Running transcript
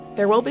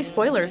There will be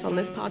spoilers on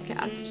this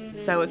podcast,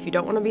 so if you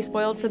don't want to be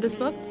spoiled for this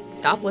book,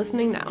 stop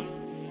listening now.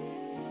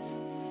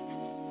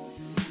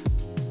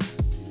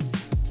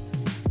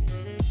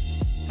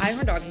 Hi,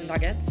 Horn Dogs and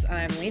Dogettes.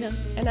 I'm Lena.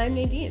 And I'm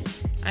Nadine.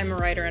 I'm a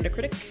writer and a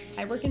critic.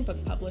 I work in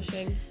book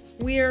publishing.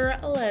 We're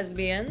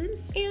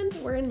lesbians. And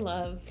we're in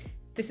love.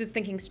 This is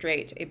Thinking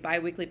Straight, a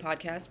bi-weekly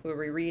podcast where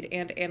we read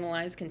and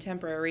analyze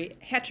contemporary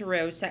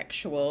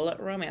heterosexual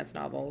romance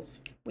novels.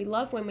 We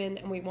love women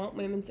and we want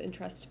women's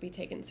interests to be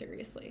taken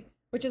seriously,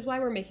 which is why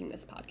we're making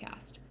this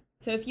podcast.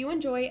 So if you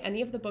enjoy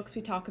any of the books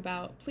we talk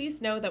about,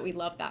 please know that we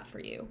love that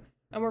for you.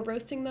 And we're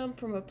roasting them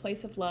from a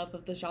place of love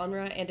of the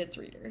genre and its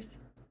readers.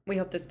 We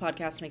hope this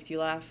podcast makes you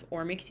laugh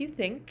or makes you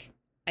think,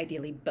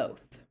 ideally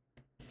both.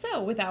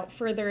 So without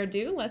further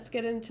ado, let's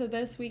get into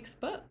this week's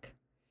book.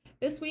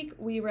 This week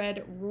we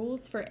read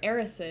Rules for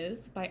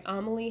Heiresses by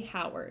Amalie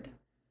Howard.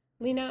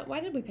 Lena, why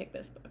did we pick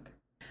this book?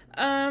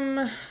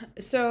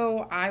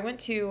 So I went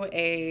to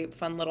a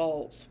fun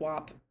little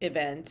swap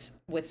event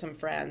with some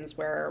friends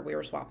where we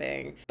were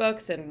swapping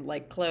books and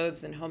like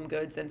clothes and home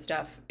goods and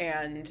stuff.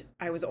 And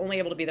I was only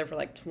able to be there for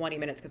like 20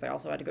 minutes because I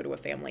also had to go to a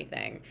family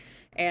thing.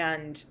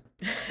 And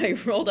I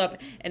rolled up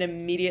and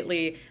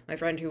immediately my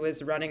friend who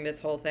was running this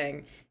whole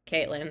thing,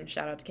 Caitlin,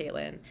 shout out to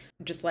Caitlin,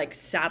 just like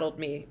saddled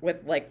me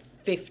with like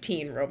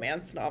 15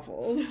 romance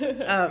novels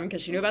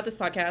because she knew about this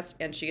podcast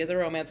and she is a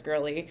romance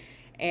girly.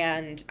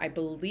 And I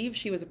believe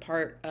she was a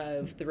part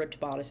of the Ripped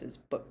Bodices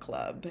book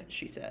club,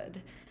 she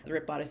said. The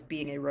Ripped Bodice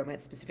being a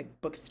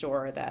romance-specific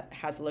bookstore that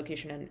has a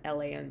location in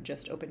LA and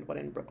just opened one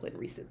in Brooklyn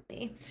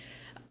recently.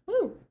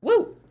 Woo!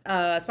 Woo!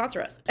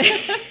 Sponsor us.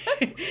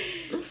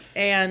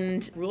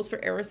 And Rules for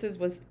Heiresses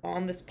was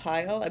on this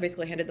pile. I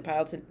basically handed the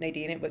pile to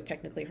Nadine. It was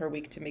technically her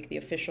week to make the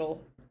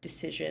official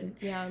decision.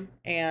 Yeah.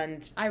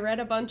 And I read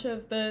a bunch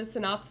of the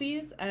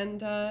synopses,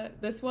 and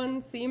this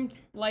one seemed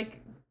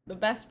like the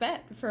best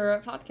bet for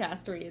a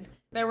podcast read.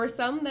 There were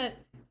some that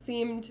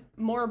seemed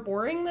more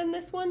boring than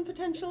this one,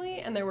 potentially,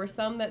 and there were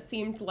some that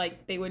seemed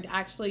like they would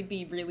actually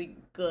be really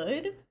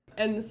good.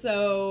 And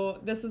so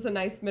this was a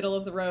nice middle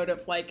of the road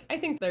of like, I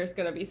think there's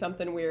going to be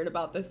something weird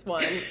about this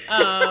one.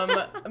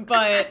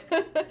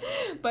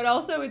 But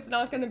also it's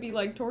not going to be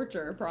like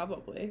torture,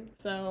 probably.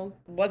 So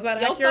was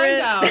that you'll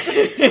accurate?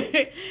 Find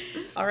out.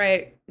 All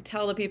right.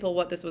 Tell the people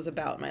what this was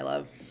about, my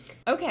love.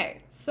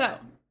 Okay, so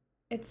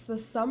it's the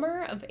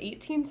summer of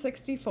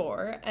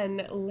 1864,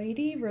 and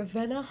Lady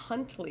Ravenna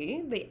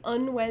Huntley, the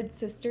unwed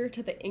sister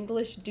to the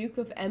English Duke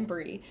of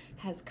Embry,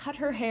 has cut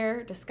her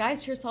hair,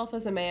 disguised herself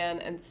as a man,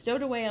 and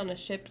stowed away on a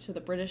ship to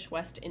the British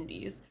West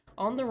Indies,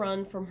 on the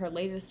run from her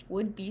latest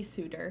would-be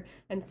suitor,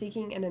 and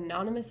seeking an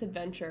anonymous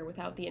adventure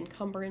without the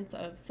encumbrance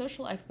of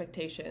social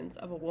expectations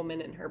of a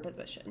woman in her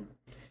position.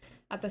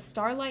 At the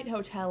Starlight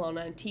Hotel on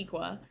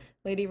Antigua,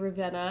 Lady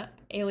Ravenna,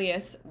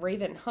 alias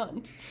Raven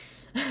Hunt,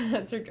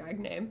 that's her drag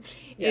name,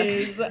 yes,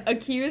 is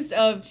accused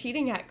of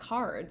cheating at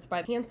cards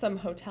by the handsome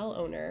hotel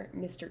owner,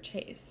 Mr.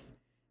 Chase.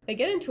 They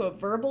get into a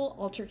verbal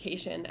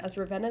altercation as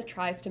Ravenna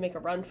tries to make a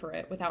run for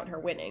it without her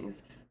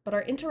winnings, but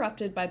are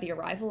interrupted by the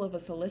arrival of a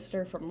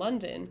solicitor from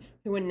London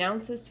who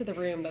announces to the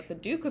room that the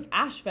Duke of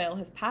Ashvale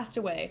has passed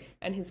away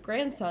and his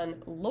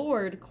grandson,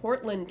 Lord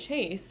Courtland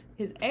Chase,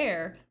 his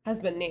heir, has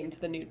been named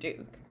the new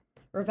Duke.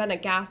 Ravenna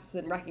gasps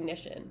in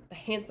recognition. The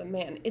handsome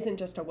man isn't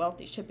just a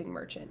wealthy shipping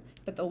merchant,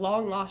 but the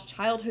long-lost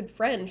childhood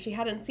friend she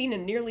hadn't seen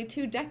in nearly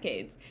 2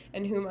 decades,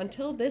 and whom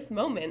until this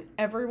moment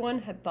everyone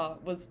had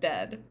thought was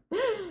dead.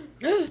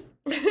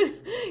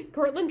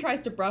 Courtland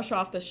tries to brush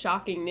off the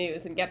shocking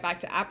news and get back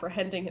to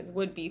apprehending his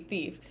would-be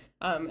thief,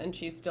 and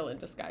she's still in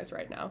disguise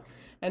right now.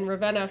 And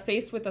Ravenna,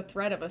 faced with the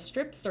threat of a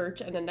strip search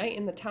and a night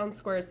in the town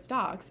square's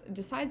stocks,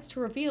 decides to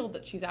reveal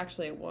that she's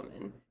actually a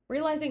woman.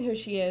 Realizing who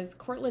she is,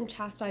 Courtland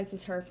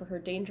chastises her for her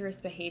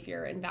dangerous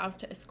behavior and vows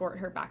to escort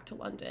her back to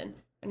London.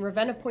 And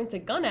Ravenna points a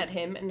gun at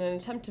him in an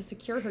attempt to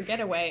secure her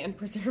getaway and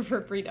preserve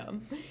her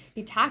freedom.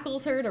 He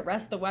tackles her to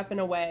wrest the weapon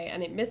away,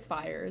 and it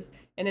misfires.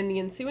 And in the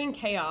ensuing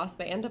chaos,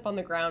 they end up on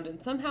the ground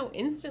and somehow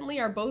instantly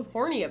are both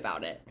horny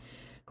about it.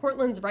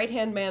 Courtland's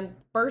right-hand man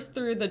bursts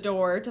through the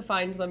door to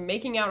find them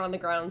making out on the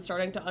ground,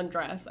 starting to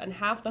undress, and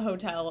half the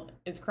hotel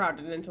is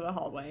crowded into the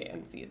hallway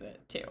and sees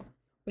it, too.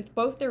 With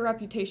both their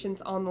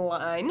reputations on the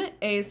line,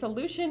 a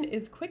solution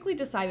is quickly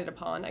decided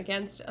upon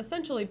against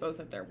essentially both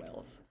of their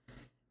wills.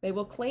 They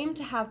will claim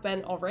to have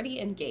been already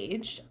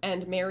engaged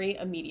and marry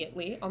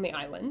immediately on the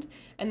island,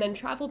 and then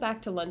travel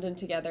back to London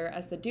together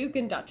as the Duke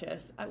and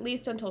Duchess, at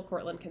least until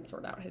Courtland can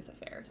sort out his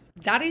affairs.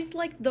 That is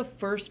like the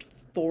first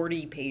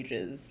 40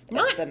 pages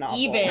of the novel. Not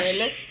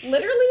even.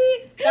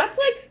 Literally, that's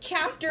like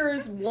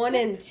chapters 1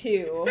 and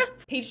 2.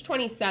 Page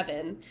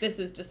 27, this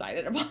is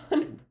decided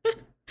upon.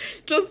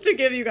 Just to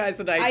give you guys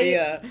an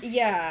idea.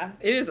 Yeah.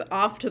 It is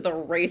off to the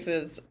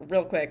races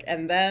real quick.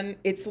 And then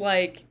it's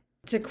like,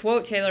 to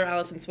quote Taylor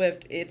Allison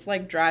Swift, it's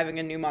like driving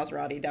a new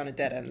Maserati down a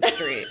dead-end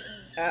street.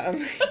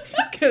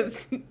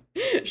 Because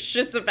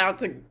shit's about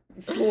to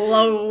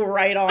slow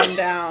right on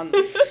down.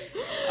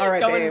 All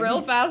right, Going babe.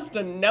 real fast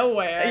to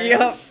nowhere.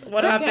 Yep.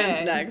 What Okay.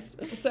 happens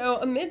next? So,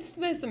 amidst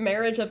this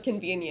marriage of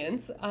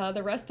convenience,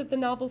 the rest of the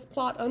novel's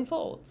plot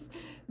unfolds.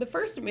 The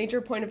first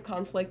major point of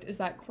conflict is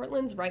that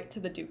Cortland's right to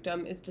the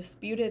dukedom is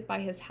disputed by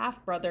his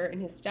half-brother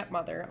and his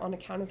stepmother on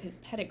account of his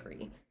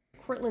pedigree.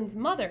 Cortland's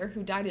mother,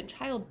 who died in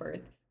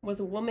childbirth, was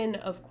a woman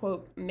of,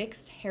 quote,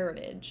 mixed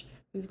heritage,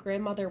 whose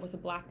grandmother was a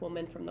black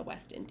woman from the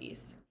West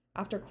Indies.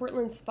 After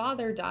Cortland's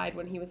father died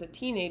when he was a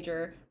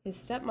teenager, his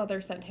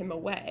stepmother sent him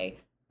away,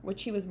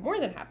 which he was more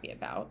than happy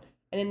about,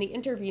 and in the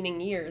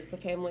intervening years, the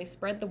family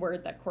spread the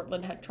word that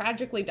Cortland had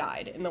tragically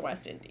died in the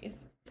West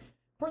Indies.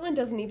 Cortland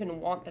doesn't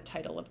even want the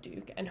title of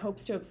Duke and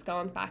hopes to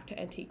abscond back to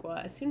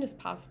Antigua as soon as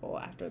possible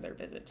after their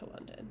visit to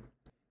London.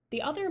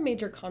 The other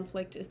major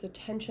conflict is the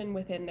tension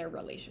within their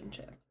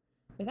relationship.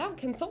 Without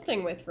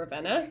consulting with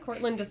Ravenna,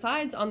 Cortland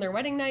decides on their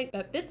wedding night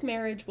that this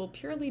marriage will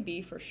purely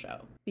be for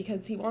show,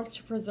 because he wants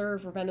to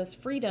preserve Ravenna's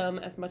freedom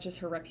as much as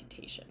her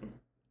reputation.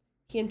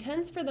 He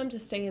intends for them to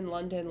stay in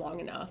London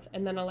long enough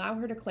and then allow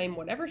her to claim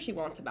whatever she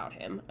wants about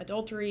him,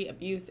 adultery,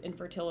 abuse,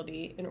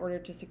 infertility, in order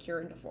to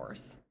secure a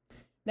divorce.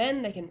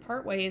 Then they can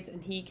part ways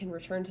and he can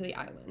return to the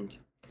island.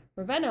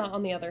 Ravenna,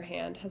 on the other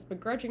hand, has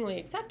begrudgingly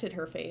accepted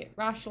her fate,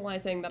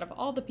 rationalizing that of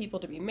all the people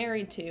to be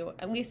married to,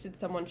 at least it's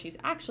someone she's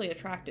actually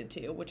attracted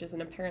to, which is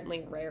an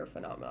apparently rare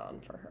phenomenon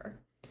for her.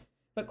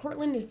 But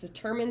Cortland is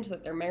determined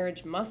that their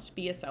marriage must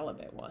be a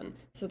celibate one,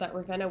 so that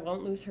Ravenna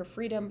won't lose her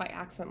freedom by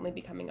accidentally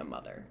becoming a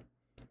mother.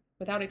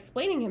 Without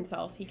explaining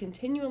himself, he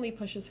continually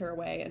pushes her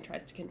away and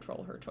tries to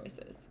control her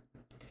choices.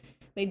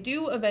 They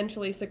do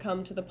eventually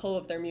succumb to the pull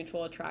of their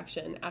mutual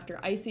attraction after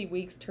icy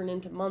weeks turn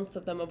into months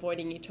of them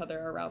avoiding each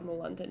other around the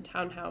London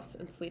townhouse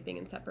and sleeping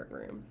in separate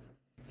rooms.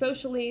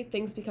 Socially,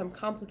 things become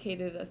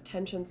complicated as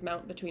tensions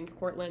mount between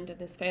Cortland and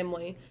his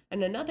family,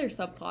 and another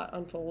subplot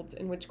unfolds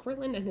in which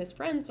Cortland and his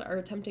friends are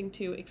attempting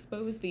to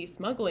expose the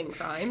smuggling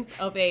crimes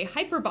of a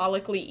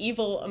hyperbolically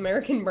evil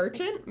American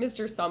merchant,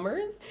 Mr.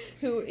 Summers,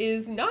 who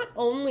is not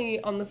only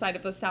on the side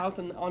of the South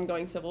in the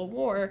ongoing Civil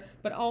War,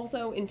 but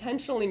also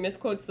intentionally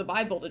misquotes the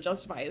Bible to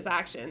justify his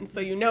actions, so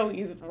you know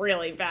he's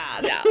really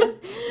bad. Yeah.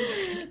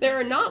 There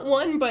are not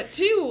one, but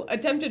two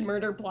attempted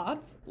murder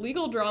plots,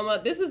 legal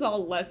drama. This is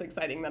all less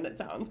exciting than it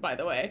sounds, by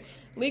the way.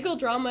 Legal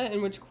drama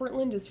in which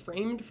Cortland is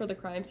framed for the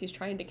crimes he's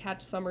trying to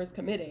catch Summers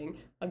committing,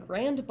 a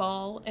grand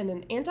ball, and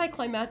an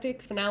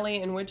anticlimactic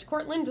finale in which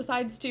Cortland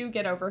decides to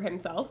get over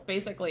himself,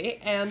 basically,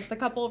 and the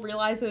couple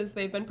realizes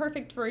they've been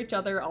perfect for each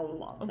other all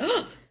along.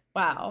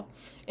 Wow.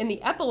 In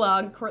the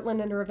epilogue, Cortland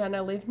and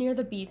Ravenna live near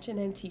the beach in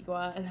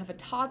Antigua and have a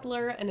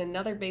toddler and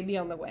another baby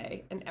on the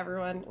way, and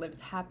everyone lives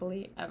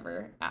happily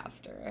ever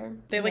after.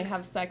 They have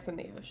sex in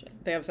the ocean.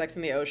 They have sex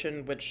in the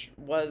ocean, which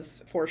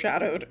was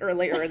foreshadowed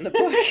earlier in the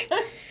book.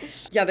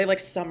 Yeah, they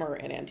summer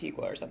in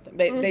Antigua or something.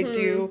 They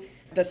do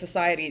the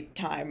society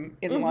time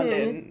in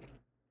London, ?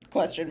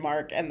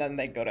 And then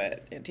they go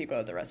to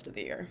Antigua the rest of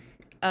the year.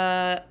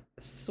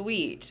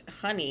 Sweet.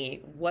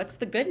 Honey, what's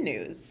the good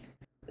news?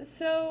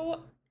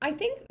 So I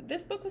think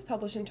this book was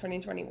published in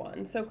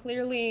 2021, so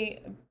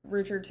clearly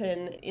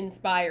Bridgerton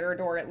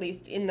inspired, or at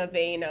least in the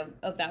vein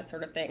of that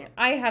sort of thing.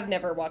 I have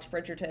never watched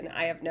Bridgerton.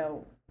 I have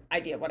no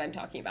idea what I'm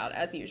talking about,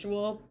 as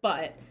usual,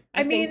 but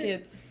I think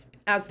it's...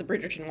 As the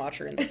Bridgerton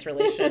watcher in this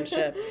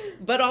relationship,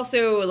 but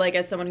also,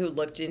 as someone who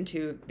looked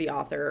into the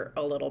author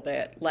a little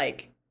bit,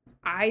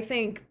 I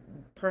think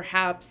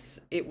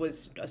perhaps it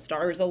was a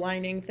stars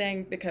aligning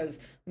thing, because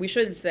we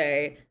should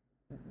say...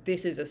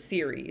 This is a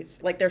series.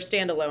 They're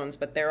standalones,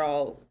 but they're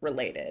all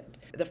related.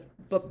 The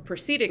book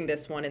preceding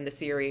this one in the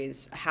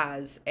series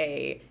has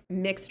a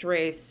mixed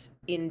race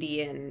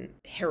Indian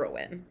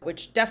heroine,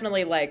 which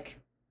definitely,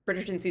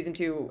 Bridgerton season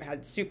 2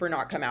 had super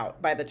not come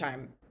out by the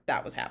time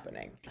that was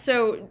happening.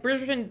 So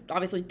Bridgerton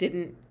obviously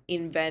didn't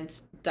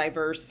invent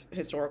diverse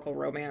historical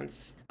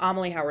romance.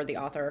 Amalie Howard, the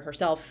author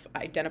herself,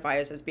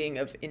 identifies as being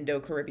of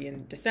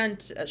Indo-Caribbean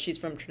descent. She's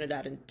from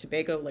Trinidad and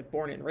Tobago,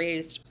 born and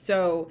raised.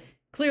 So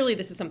clearly,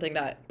 this is something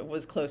that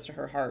was close to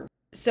her heart.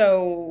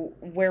 So,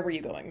 where were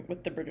you going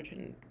with the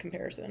Bridgerton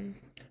comparison?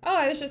 Oh,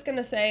 I was just going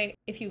to say,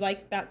 if you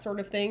like that sort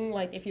of thing,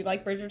 if you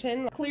like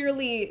Bridgerton,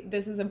 clearly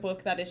this is a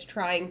book that is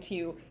trying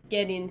to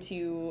get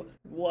into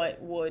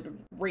what would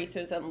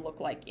racism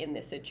look like in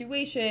this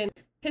situation.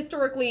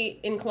 Historically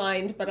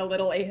inclined, but a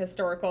little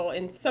ahistorical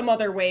in some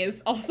other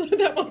ways also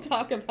that we'll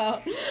talk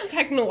about.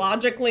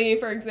 Technologically,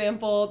 for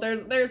example,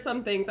 there's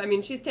some things. I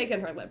mean, she's taken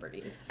her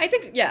liberties. I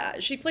think, yeah,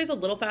 she plays a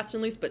little fast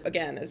and loose, but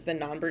again, as the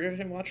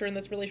non-Bridgerton watcher in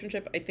this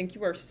relationship, I think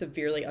you are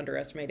severely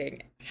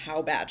underestimating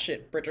how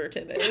batshit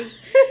Bridgerton is.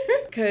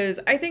 Because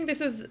I think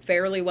this is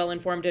fairly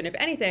well-informed, and if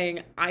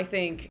anything, I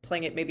think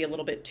playing it maybe a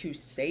little bit too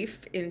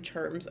safe in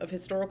terms of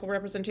historical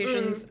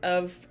representations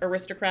of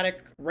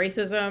aristocratic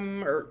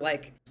racism, or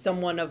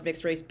someone of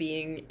mixed race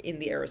being in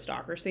the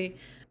aristocracy.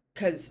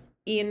 Because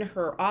in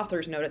her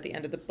author's note at the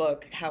end of the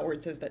book,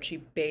 Howard says that she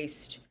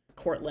based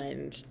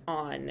Cortland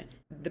on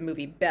the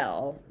movie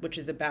Belle, which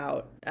is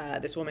about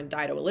this woman,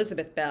 Dido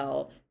Elizabeth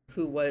Bell,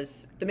 who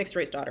was the mixed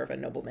race daughter of a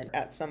nobleman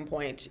at some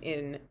point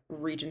in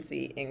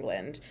Regency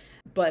England.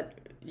 But,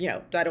 you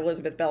know, that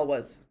Elizabeth Bell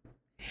was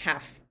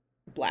half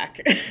black,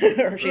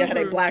 or she had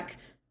a black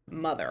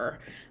mother,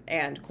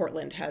 and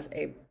Cortland has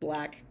a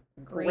black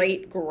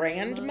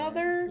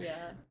great-grandmother.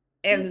 Yeah.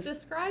 And he's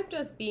described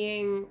as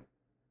being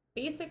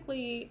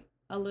basically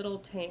a little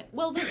tan.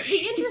 Well, the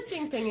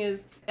interesting thing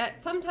is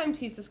that sometimes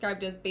he's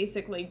described as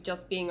basically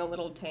just being a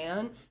little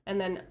tan,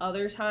 and then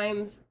other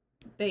times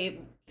they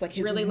like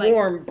his really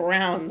warm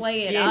brown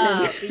play skin. It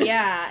up.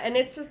 Yeah, and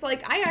it's just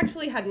like, I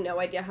actually had no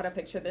idea how to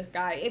picture this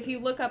guy. If you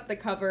look up the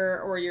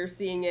cover, or you're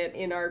seeing it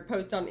in our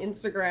post on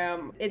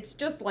Instagram, it's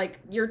just like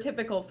your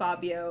typical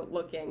Fabio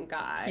looking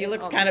guy. He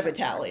looks kind of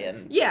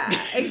Italian.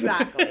 Yeah,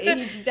 exactly.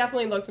 He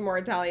definitely looks more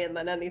Italian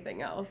than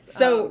anything else.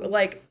 So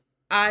like,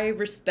 I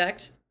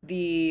respect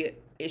the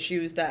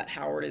issues that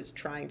Howard is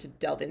trying to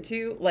delve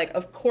into. Like,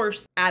 of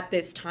course, at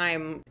this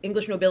time,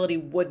 English nobility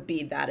would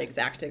be that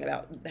exacting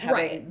about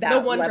having that the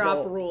one level.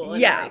 drop rule.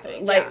 And yeah,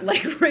 everything.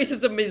 like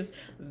racism is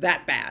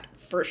that bad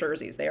for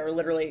Sherseys. They are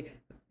literally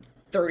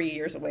 30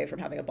 years away from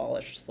having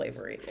abolished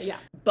slavery. Yeah,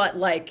 but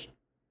like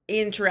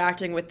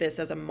interacting with this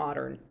as a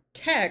modern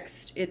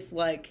text, it's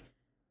like,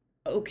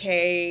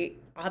 okay,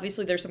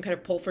 obviously there's some kind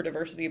of pull for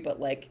diversity, but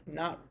like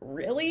not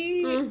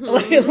really.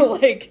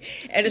 Like,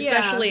 and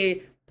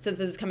especially since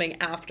this is coming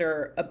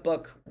after a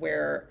book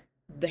where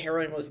the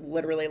heroine was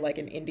literally like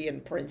an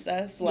Indian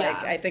princess.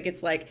 Like, I think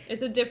it's like,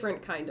 it's a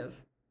different kind of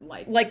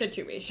like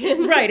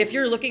situation. Right. If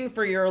you're looking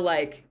for your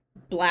like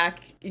black,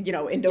 you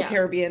know,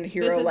 Indo-Caribbean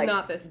hero, this is like,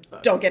 not this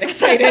book. Don't get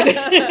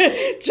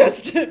excited.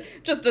 just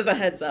as a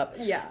heads up.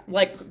 Yeah.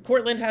 Like,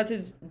 Cortland has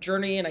his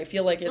journey, and I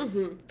feel like it's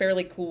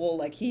fairly cool.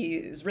 Like, he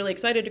is really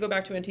excited to go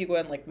back to Antigua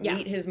and like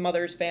meet his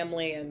mother's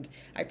family, and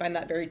I find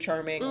that very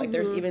charming. Like,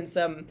 there's even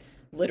some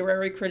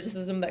literary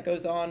criticism that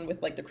goes on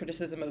with like the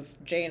criticism of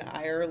Jane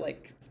Eyre,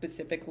 like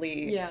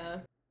specifically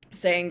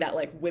saying that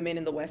like women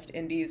in the West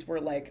Indies were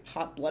like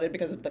hot-blooded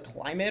because of the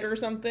climate or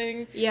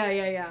something.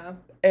 Yeah.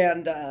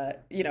 And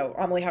you know,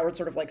 Amalie Howard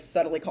sort of like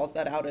subtly calls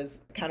that out as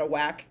kind of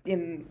whack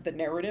in the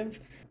narrative,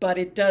 but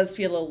it does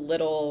feel a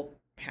little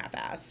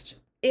half-assed.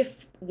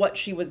 If what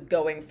she was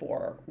going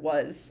for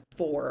was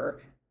for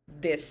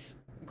this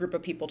group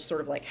of people to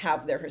sort of like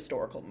have their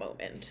historical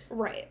moment.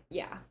 Right.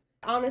 Yeah.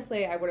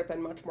 Honestly, I would have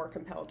been much more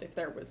compelled if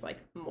there was like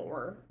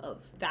more of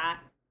that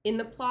in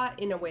the plot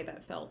in a way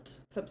that felt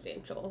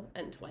substantial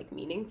and like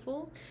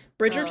meaningful.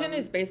 Bridgerton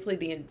is basically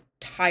the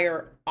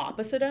entire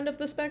opposite end of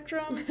the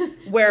spectrum,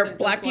 where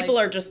black people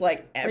are just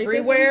like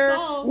everywhere,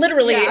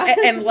 literally,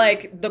 and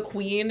like the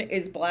queen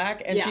is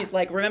black, and she's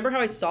like, remember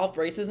how I solved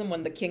racism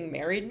when the king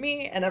married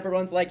me? And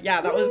everyone's like,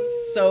 yeah, that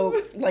was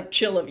so like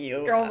chill of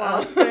you, girl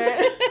boss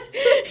it.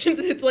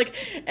 It's like,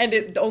 and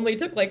it only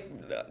took like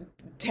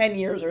 10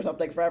 years or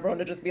something for everyone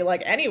to just be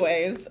like,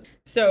 anyways.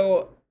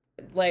 So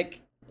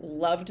like,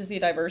 love to see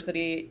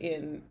diversity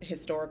in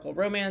historical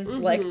romance.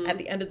 Like, at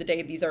the end of the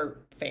day, these are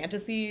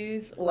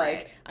fantasies.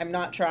 Like, I'm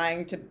not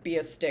trying to be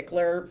a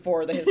stickler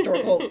for the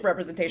historical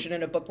representation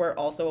in a book where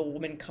also a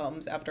woman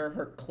comes after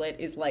her clit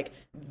is like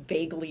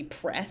vaguely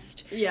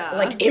pressed,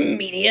 like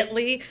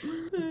immediately.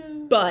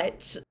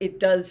 But it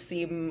does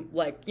seem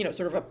like, you know,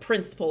 sort of a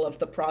principle of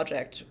the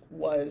project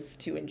was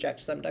to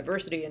inject some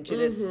diversity into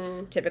this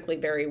typically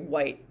very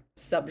white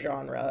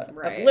subgenre of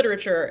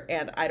literature,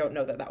 and I don't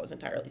know that that was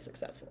entirely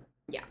successful.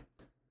 Yeah,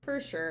 for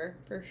sure.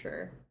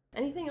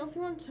 Anything else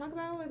you want to talk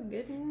about with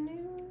good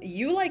news?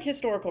 You like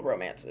historical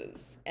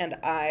romances, and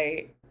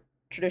I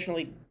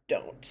traditionally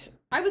don't.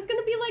 I was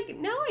gonna be like,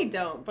 no, I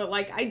don't, but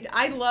like,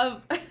 I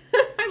love,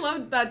 I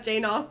love that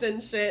Jane Austen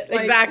shit.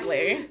 Like,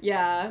 exactly.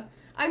 Yeah.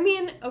 I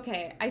mean,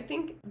 okay, I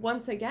think,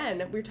 once again,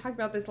 we were talking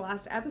about this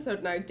last episode,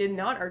 and I did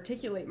not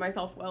articulate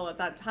myself well at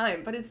that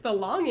time, but it's the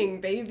longing,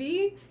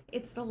 baby.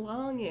 It's the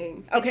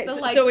longing. Okay, it's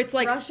the, like, so it's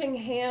like brushing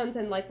hands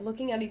and, like,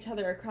 looking at each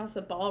other across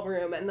the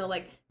ballroom, and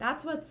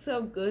that's what's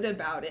so good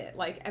about it.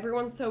 Like,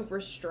 everyone's so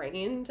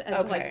restrained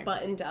and, like,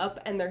 buttoned up,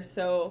 and they're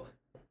so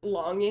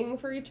longing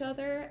for each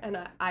other, and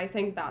I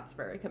think that's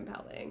very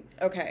compelling.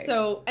 Okay.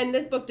 So, and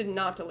this book did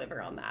not deliver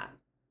on that.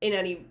 In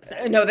any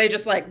sense. No, they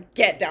just, like,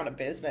 get down to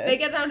business. They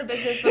get down to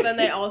business, but then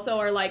they also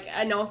are like,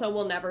 and also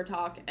we'll never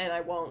talk, and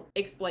I won't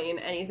explain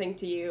anything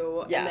to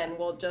you, and then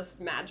we'll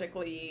just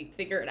magically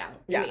figure it out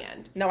in the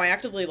end. No, I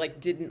actively, like,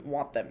 didn't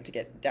want them to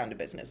get down to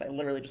business. I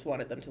literally just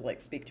wanted them to,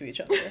 like, speak to each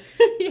other.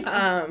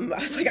 I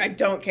was like, I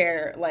don't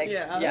care. Like,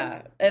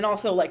 And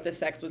also, like, the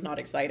sex was not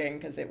exciting,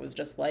 because it was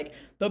just, like,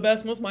 the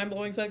best, most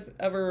mind-blowing sex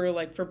ever,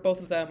 like, for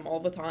both of them all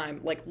the time.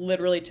 Like,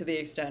 literally to the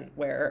extent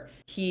where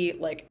he,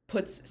 like,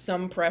 puts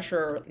some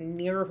pressure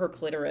near her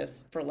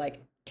clitoris for like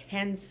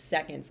 10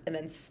 seconds and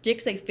then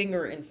sticks a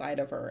finger inside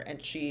of her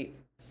and she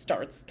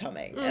starts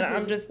coming. And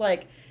I'm just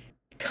like,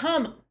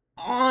 come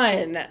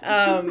on.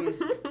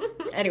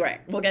 Anyway,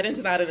 we'll get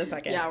into that in a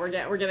second. Yeah,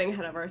 we're getting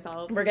ahead of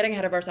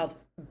ourselves.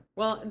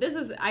 Well, this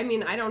is, I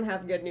mean, I don't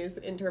have good news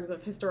in terms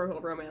of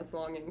historical romance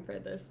longing for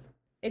this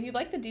if you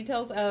like the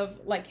details of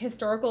like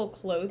historical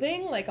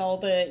clothing, like all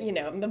the, you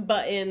know, the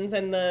buttons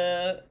and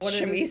the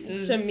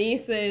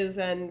chemises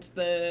and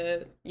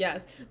the,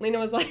 yes, Lena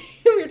was like,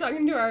 we were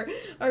talking to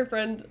our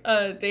friend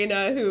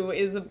Dana, who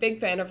is a big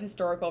fan of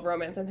historical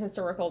romance and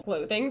historical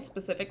clothing,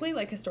 specifically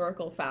like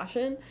historical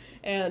fashion,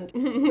 and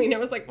Lena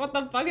was like, what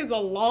the fuck is the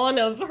lawn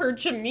of her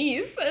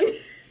chemise?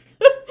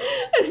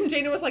 And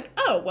Jana was like,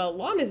 oh, well,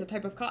 lawn is a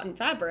type of cotton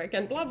fabric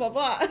and blah, blah,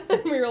 blah.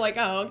 And we were like,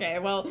 oh, okay,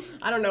 well,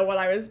 I don't know what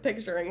I was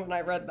picturing when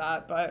I read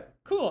that, but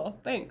cool,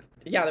 thanks.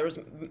 Yeah, there was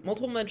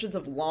multiple mentions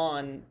of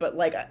lawn, but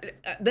like,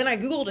 then I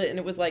Googled it and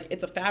it was like,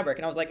 it's a fabric.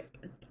 And I was like,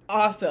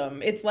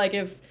 awesome. It's like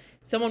if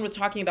someone was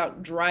talking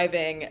about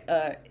driving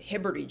a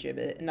Hibberty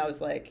Gibbet and I was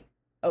like,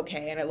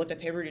 okay. And I looked up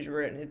Hibberty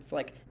Gibbet and it's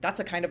like,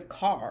 that's a kind of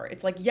car.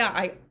 It's like, yeah,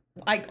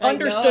 I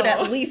understood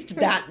at least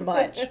that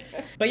much.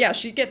 But yeah,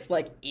 she gets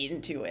like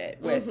into it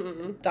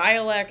with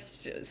dialect,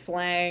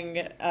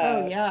 slang,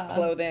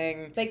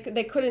 clothing.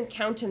 They couldn't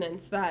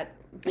countenance that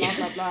blah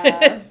blah blah.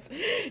 Yes,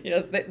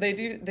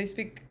 they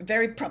speak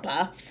very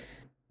proper.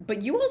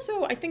 But you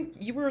also, I think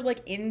you were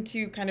like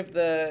into kind of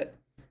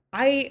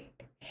I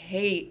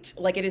hate,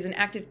 like, it is an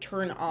active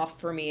turn off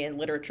for me in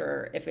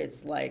literature if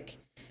it's like,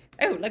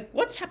 oh, like,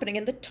 what's happening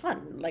in the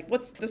ton? Like,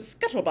 what's the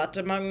scuttlebutt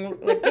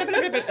among, like, blah, blah,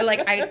 blah, blah.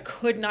 Like, I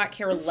could not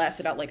care less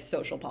about, like,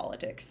 social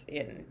politics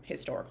in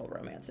historical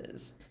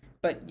romances.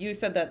 But you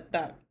said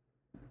that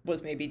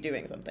was maybe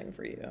doing something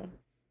for you.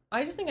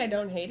 I just think I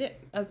don't hate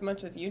it as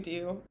much as you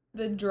do.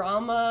 The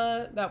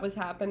drama that was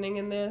happening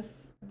in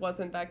this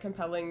wasn't that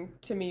compelling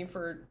to me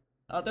for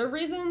other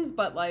reasons,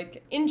 but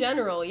like in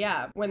general,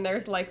 yeah, when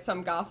there's like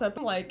some gossip,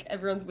 like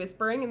everyone's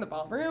whispering in the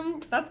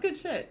ballroom, that's good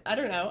shit. I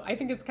don't know, I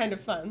think it's kind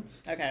of fun.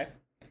 Okay.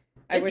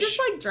 It's just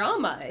like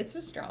drama. It's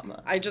just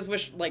drama. I just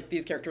wish like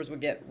these characters would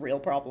get real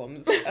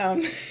problems.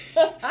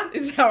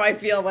 Is how I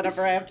feel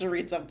whenever I have to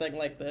read something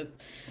like this.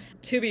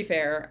 To be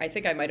fair, I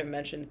think I might have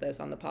mentioned this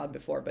on the pod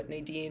before, but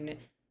Nadine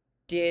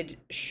did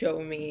show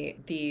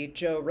me the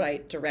Joe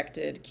Wright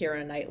directed,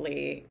 Keira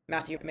Knightley,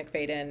 Matthew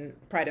McFadden,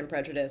 Pride and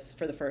Prejudice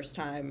for the first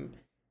time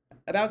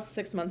about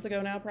 6 months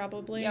ago now,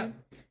 probably. Yeah.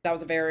 That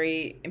was a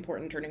very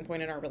important turning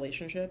point in our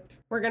relationship.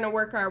 We're going to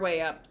work our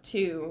way up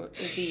to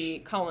the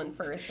Colin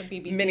Firth, the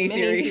BBC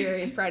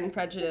miniseries Pride and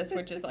Prejudice,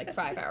 which is like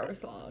 5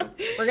 hours long.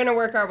 We're going to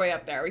work our way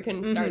up there. We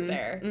couldn't start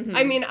there.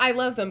 I mean, I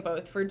love them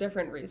both for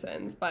different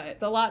reasons, but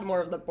it's a lot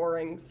more of the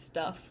boring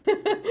stuff in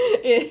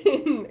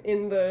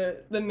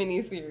the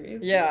miniseries.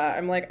 Yeah,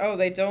 I'm like, oh,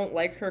 they don't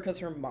like her because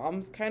her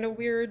mom's kind of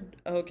weird?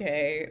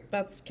 Okay,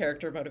 that's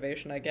character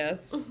motivation, I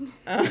guess.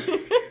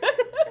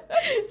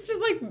 It's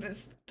just like,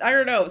 I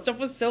don't know, stuff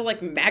was so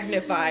like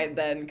magnified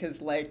then,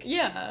 because like,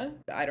 yeah,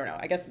 I don't know,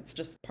 I guess it's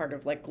just part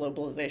of like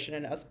globalization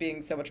and us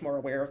being so much more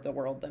aware of the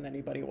world than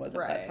anybody was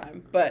at that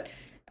time. But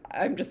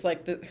I'm just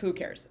like, who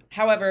cares?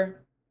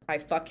 However, I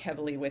fuck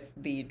heavily with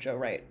the Joe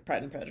Wright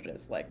Pride and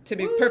Prejudice, like, to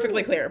be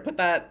perfectly clear, put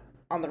that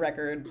on the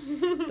record.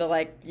 The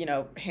like, you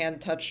know, hand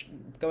touch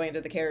going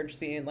into the carriage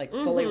scene, like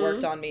fully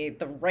worked on me.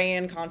 The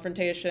rain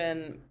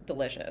confrontation,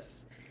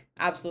 delicious.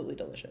 Absolutely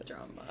delicious.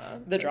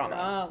 The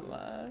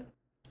drama.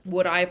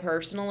 Would I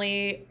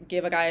personally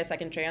give a guy a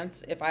second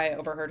chance if I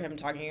overheard him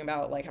talking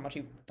about like how much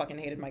he fucking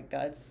hated my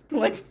guts?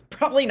 Like,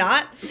 probably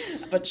not.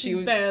 But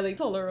she's barely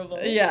tolerable.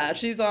 Yeah,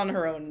 she's on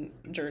her own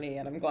journey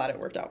and I'm glad it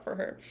worked out for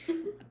her.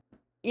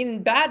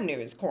 In bad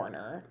news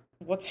corner,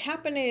 what's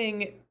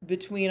happening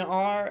between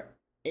our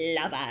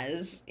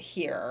lovers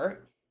here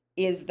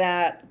is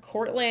that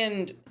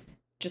Cortland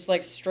just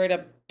like straight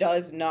up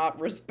does not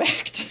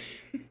respect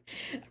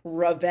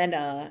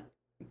Ravenna.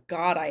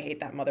 God, I hate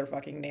that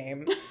motherfucking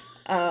name.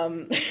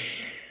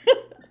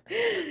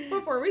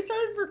 Before we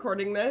started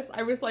recording this,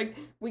 I was like,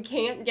 we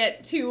can't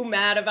get too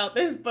mad about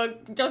this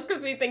book just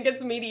because we think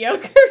it's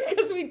mediocre,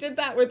 because we did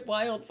that with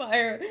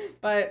Wildfire,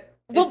 but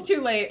it's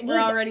too late. We're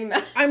already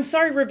mad. I'm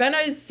sorry, Ravenna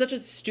is such a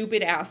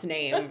stupid ass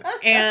name.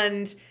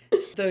 And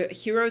the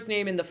hero's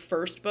name in the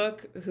first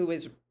book, who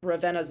is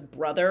Ravenna's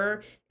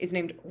brother, is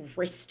named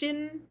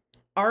Rhystan.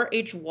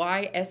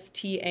 Rhystan.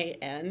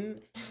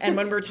 And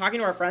when we were talking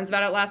to our friends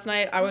about it last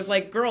night, I was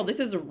like, girl, this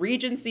is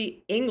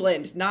Regency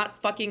England, not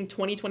fucking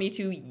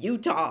 2022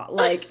 Utah.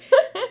 Like,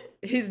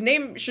 his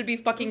name should be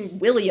fucking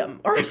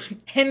William or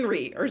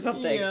Henry or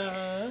something.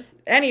 Yeah.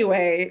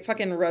 Anyway,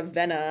 fucking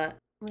Ravenna.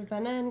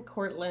 Ravenna and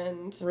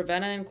Cortland.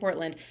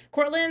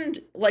 Cortland,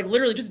 like,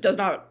 literally just does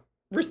not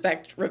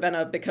respect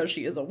Ravenna because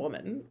she is a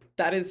woman.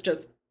 That is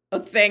just a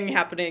thing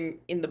happening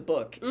in the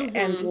book.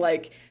 And,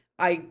 like,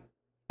 I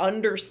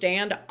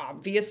understand,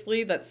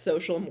 obviously, that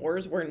social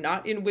mores were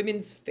not in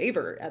women's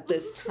favor at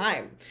this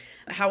time.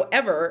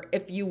 However,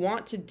 if you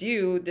want to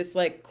do this,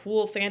 like,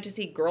 cool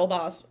fantasy girl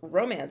boss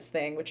romance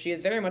thing, which she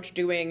is very much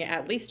doing,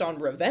 at least on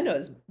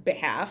Ravenna's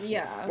behalf,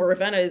 where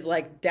Ravenna is,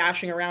 like,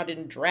 dashing around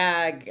in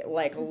drag,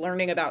 like,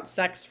 learning about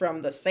sex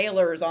from the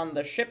sailors on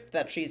the ship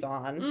that she's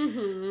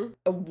on,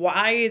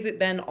 why is it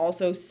then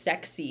also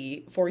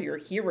sexy for your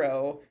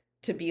hero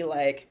to be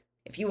like,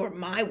 if you were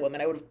my woman,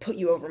 I would have put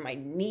you over my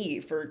knee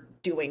for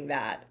doing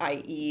that,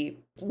 i.e.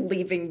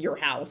 leaving your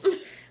house.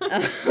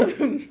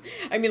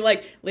 I mean,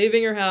 like,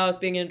 leaving your house,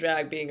 being in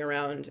drag, being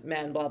around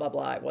men, blah, blah,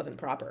 blah, it wasn't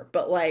proper.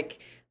 But, like,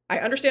 I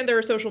understand there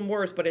are social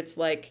mores, but it's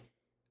like,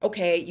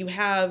 okay, you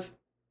have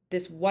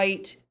this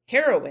white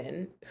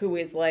heroine who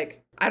is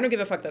like, I don't give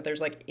a fuck that there's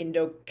like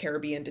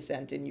Indo-Caribbean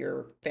descent in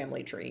your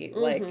family tree.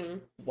 Like,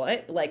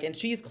 what? Like, and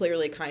she's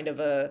clearly kind of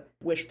a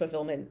wish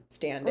fulfillment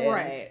stand-in.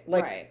 Right,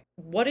 like, right.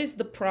 What is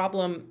the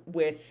problem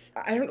with,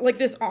 I don't like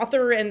this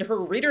author and her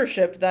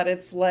readership that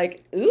it's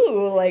like,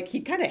 ooh, like he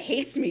kind of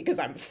hates me because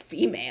I'm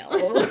female.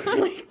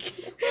 Like,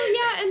 well,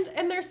 yeah,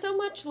 and there's so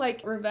much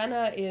like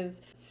Ravenna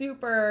is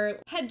super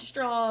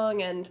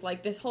headstrong, and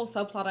like this whole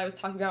subplot I was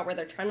talking about where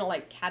they're trying to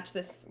like catch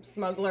this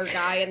smuggler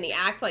guy in the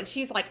act. Like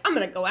she's like, I'm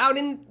gonna go out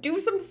and do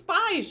some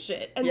spy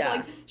shit, and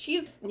like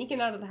she's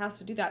sneaking out of the house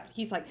to do that. But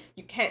he's like,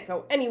 you can't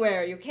go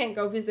anywhere, you can't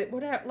go visit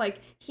whatever.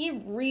 Like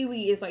he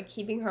really is like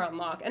keeping her on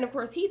lock, and of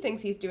course he thinks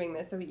he's doing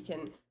this so he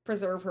can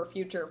preserve her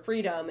future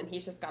freedom, and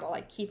he's just got to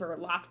like keep her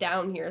locked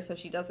down here so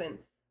she doesn't,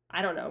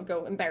 I don't know,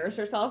 go embarrass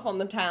herself on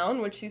the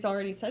town, which she's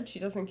already said she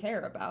doesn't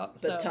care about.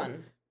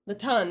 The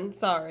ton,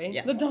 sorry.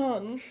 Yeah. The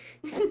ton.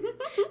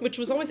 Which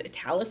was always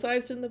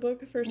italicized in the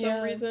book for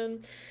some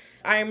reason.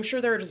 I'm sure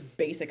there are just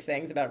basic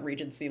things about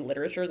Regency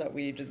literature that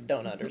we just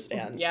don't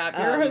understand. Yeah, if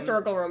you're a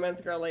historical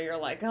romance girly, you're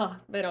like, oh,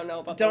 they don't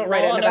know about don't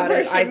write in about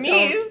it. I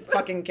don't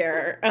fucking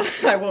care.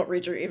 I won't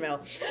read your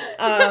email.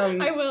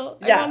 I will.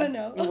 Yeah. I want to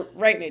know.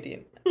 Write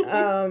Nadine.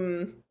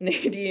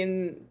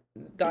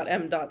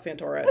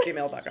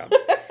 Nadine.m.santora@gmail.com.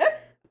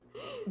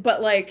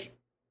 But like,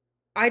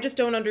 I just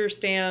don't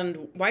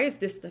understand, why is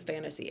this the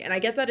fantasy? And I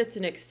get that it's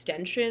an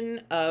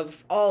extension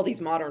of all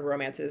these modern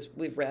romances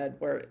we've read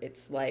where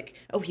it's like,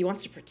 oh, he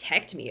wants to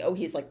protect me. Oh,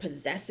 he's like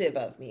possessive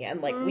of me. And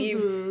like we've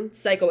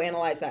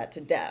psychoanalyzed that to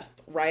death,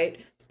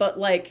 right? But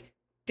like,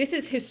 this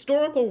is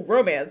historical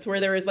romance where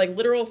there is like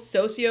literal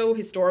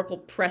socio-historical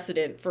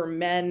precedent for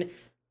men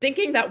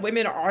thinking that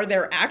women are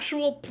their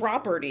actual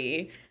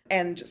property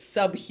and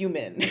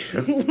subhuman.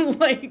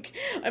 Like,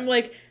 I'm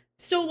like,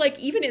 so, like,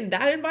 even in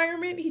that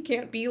environment, he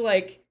can't be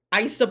like,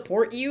 I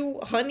support you,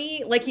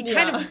 honey. Like, he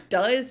kind of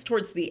does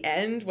towards the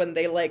end when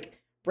they, like,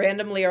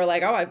 randomly are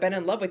like, oh, I've been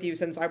in love with you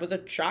since I was a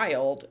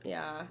child.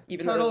 Yeah.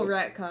 Total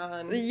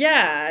retcon.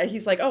 Yeah.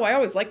 He's like, oh, I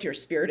always liked your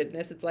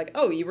spiritedness. It's like,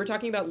 oh, you were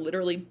talking about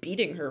literally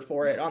beating her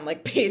for it on,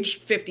 like, page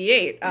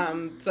 58.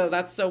 So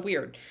that's so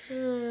weird.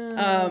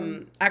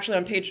 Actually,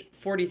 on page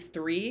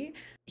 43...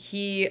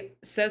 he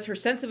says her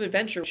sense of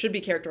adventure should be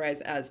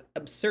characterized as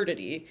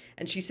absurdity.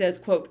 And she says,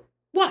 quote,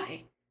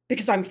 why?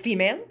 Because I'm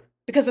female?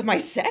 Because of my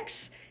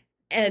sex?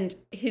 And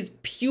his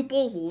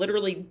pupils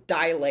literally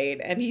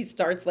dilate, and he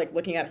starts like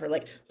looking at her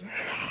like,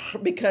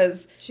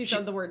 because she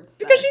said the word sex.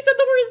 Because she said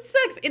the word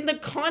sex in the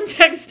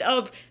context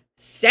of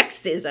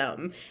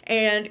sexism.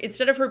 And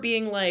instead of her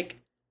being like,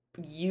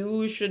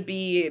 you should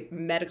be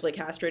medically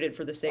castrated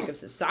for the sake of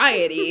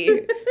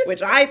society,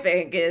 which I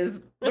think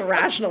is the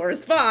rational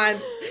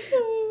response,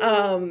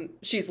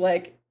 she's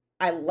like,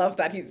 I love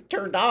that he's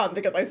turned on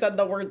because I said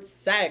the word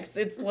sex.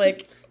 It's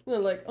like, they're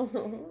like,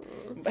 oh.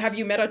 Have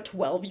you met a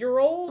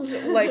 12-year-old?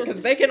 Like,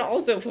 because they can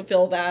also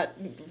fulfill that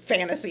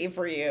fantasy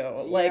for you.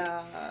 Like,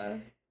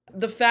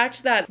 the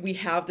fact that we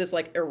have this,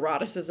 like,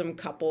 eroticism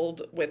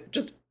coupled with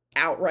just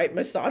outright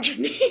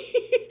misogyny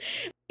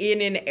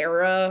in an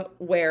era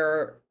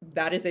where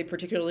that is a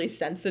particularly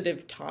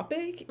sensitive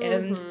topic,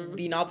 and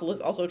the novel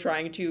is also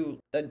trying to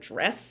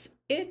address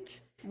it.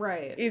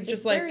 Right. It's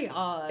just very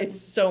odd. It's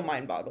so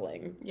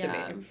mind-boggling to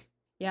me.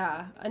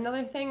 Yeah.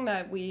 Another thing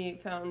that we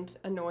found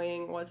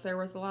annoying was there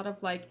was a lot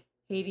of like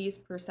Hades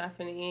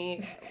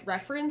Persephone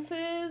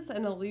references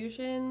and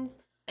allusions.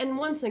 And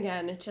once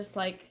again, it's just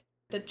like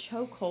the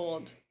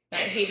chokehold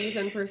that Hades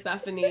and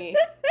Persephone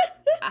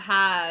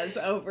has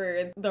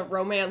over the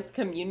romance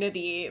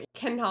community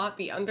cannot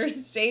be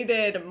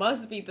understated,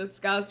 must be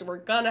discussed. We're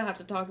gonna have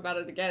to talk about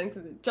it again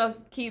because it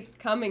just keeps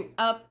coming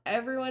up.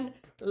 Everyone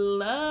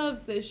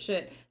loves this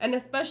shit, and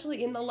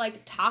especially in the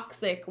like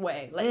toxic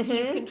way, like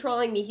he's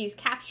controlling me, he's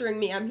capturing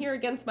me, I'm here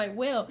against my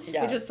will,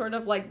 which is sort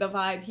of like the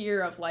vibe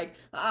here of like,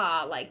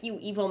 like you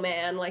evil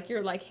man, like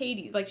you're like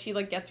Hades. Like she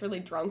like gets really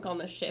drunk on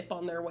the ship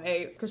on their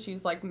way because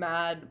she's like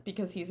mad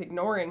because he's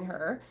ignoring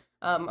her,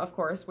 of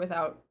course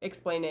without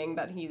explaining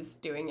that he's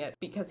doing it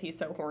because he's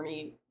so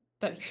horny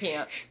that he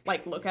can't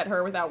like look at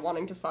her without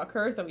wanting to fuck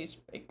her, so he's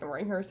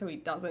ignoring her so he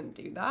doesn't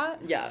do that.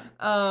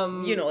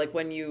 You know, like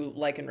when you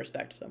like and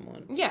respect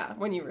someone. Yeah,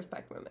 when you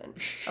respect women.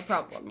 A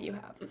problem you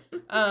have.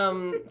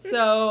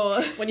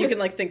 So when you can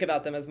like think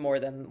about them as more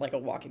than like a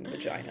walking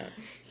vagina.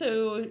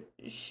 So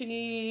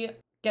she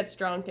gets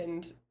drunk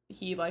and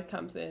he like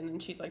comes in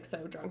and she's like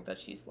so drunk that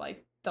she's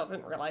like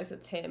doesn't realize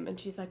it's him, and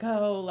she's like,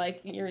 oh,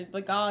 like you're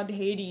the god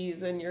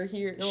Hades and you're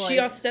here. She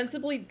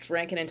ostensibly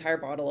drank an entire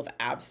bottle of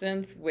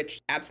absinthe, which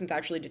absinthe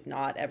actually did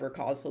not ever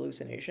cause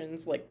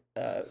hallucinations. Like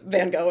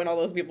Van Gogh and all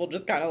those people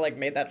just kind of like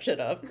made that shit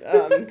up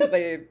because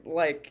they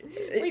like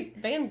wait,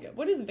 Van Gogh,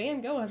 what does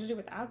Van Gogh have to do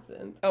with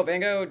absinthe? Oh,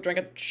 Van Gogh drank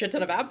a shit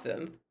ton of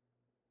absinthe.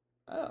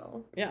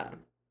 Oh. Yeah.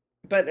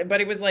 But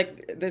it was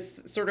like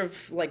this sort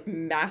of like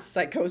mass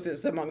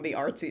psychosis among the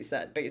artsy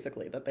set,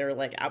 basically, that they're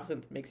like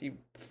absinthe makes you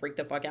freak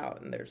the fuck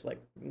out, and there's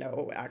like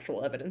no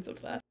actual evidence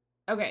of that.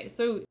 Okay,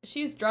 so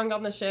she's drunk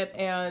on the ship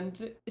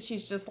and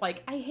she's just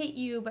like, I hate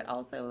you, but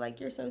also like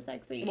you're so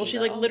sexy. Well, she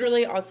but like also...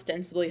 literally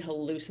ostensibly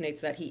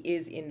hallucinates that he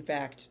is in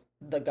fact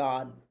the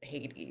god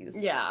Hades.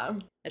 Yeah.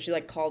 And she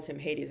like calls him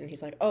Hades, and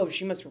he's like, oh,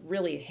 she must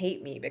really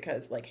hate me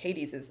because like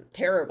Hades is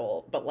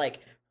terrible, but like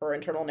her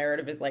internal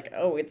narrative is like,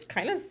 oh, it's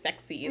kind of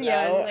sexy though.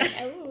 Yeah, like,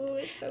 oh,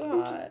 it's so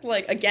hot. Just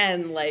like,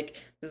 again, like,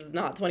 this is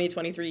not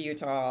 2023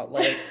 Utah.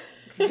 Like,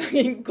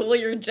 fucking cool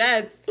your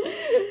jets.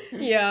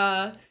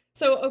 Yeah.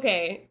 So,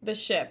 okay, the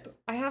ship.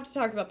 I have to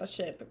talk about the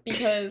ship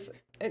because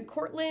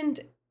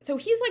Cortland, so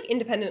he's like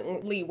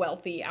independently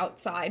wealthy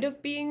outside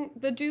of being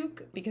the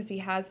Duke because he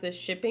has this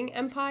shipping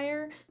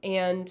empire,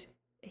 and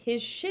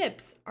his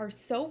ships are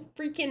so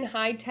freaking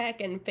high tech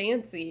and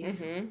fancy.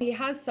 Mm-hmm. He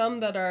has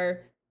some that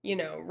are, you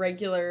know,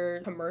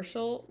 regular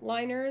commercial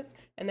liners,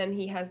 and then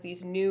he has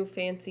these new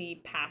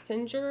fancy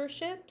passenger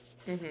ships.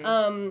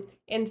 Mm-hmm.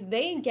 And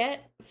they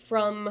get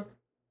from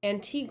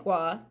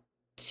Antigua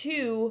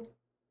to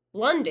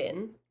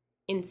London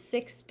in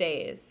 6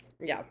 days.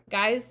 Yeah.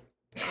 Guys,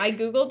 I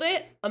Googled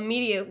it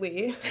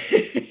immediately.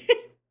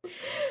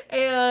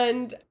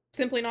 And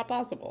simply not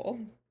possible.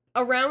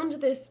 Around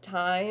this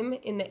time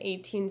in the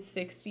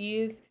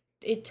 1860s,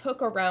 it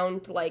took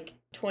around like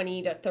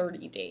 20 to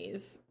 30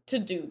 days to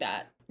do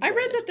that. I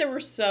read that there were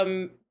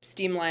some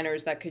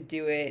steamliners that could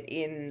do it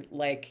in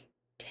like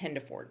 10 to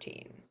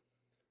 14.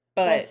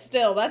 But well,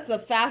 still, that's the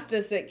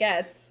fastest it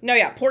gets. No,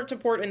 yeah, port to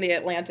port in the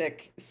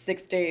Atlantic,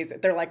 6 days.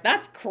 They're like,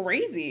 that's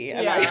crazy.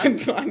 And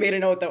yeah. I made a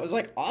note that was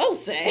like, I'll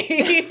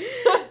say.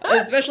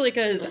 Especially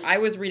because I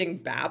was reading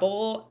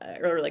Babel,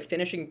 or like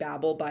finishing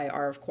Babel by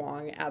R.F.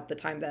 Kuang at the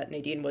time that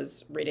Nadine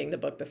was reading the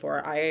book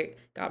before I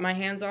got my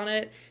hands on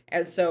it.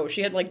 And so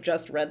she had like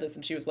just read this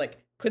and she was like,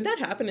 could that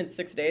happen in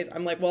 6 days?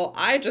 I'm like, well,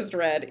 I just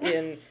read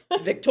in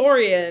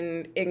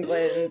Victorian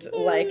England,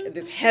 like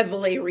this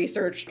heavily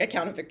researched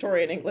account of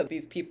Victorian England,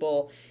 these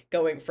people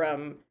going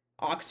from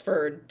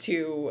Oxford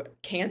to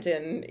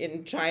Canton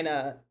in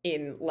China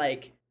in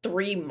like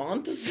 3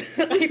 months,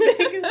 I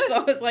think. So I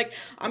was like,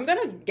 I'm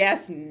gonna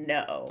guess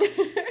no.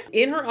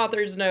 In her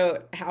author's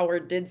note,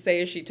 Howard did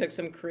say she took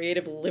some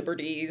creative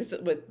liberties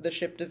with the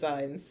ship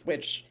designs,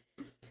 which,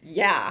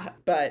 yeah,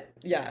 but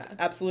yeah,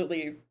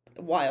 absolutely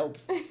wild.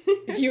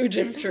 Huge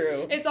if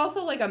true. It's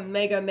also like a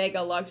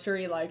mega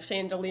luxury, like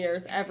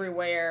chandeliers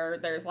everywhere.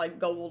 There's like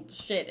gold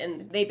shit,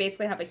 and they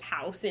basically have a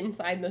house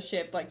inside the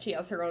ship. Like she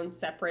has her own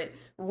separate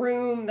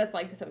room that's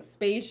like so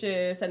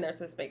spacious, and there's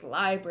this big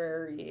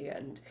library,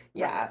 and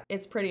yeah,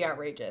 it's pretty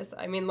outrageous.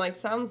 I mean, like,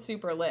 sounds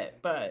super lit,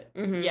 but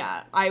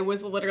yeah, I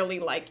was literally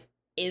like,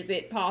 is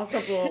it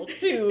possible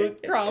to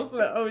cross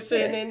the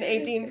ocean in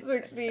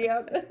 1860?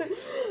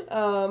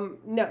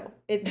 No,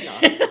 it's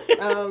not.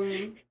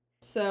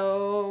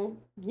 So,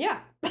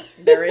 yeah.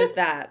 There is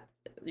that.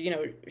 You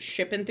know,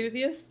 ship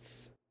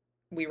enthusiasts,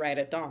 we ride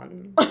at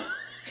dawn.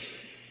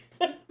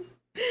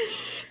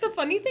 The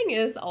funny thing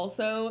is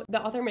also, the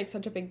author makes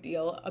such a big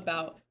deal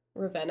about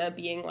Ravenna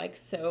being like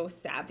so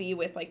savvy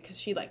with like, because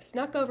she like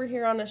snuck over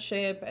here on a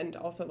ship, and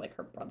also like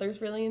her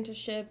brother's really into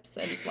ships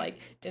and like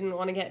didn't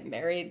want to get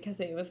married because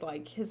it was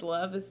like his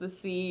love is the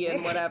sea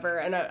and whatever.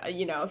 And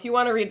you know, if you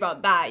want to read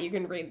about that, you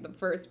can read the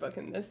first book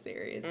in this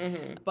series.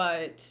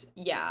 But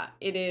yeah,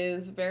 it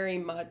is very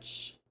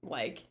much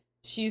like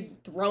she's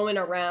throwing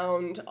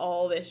around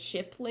all this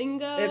ship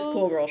lingo. It's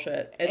cool girl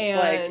shit.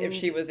 It's like if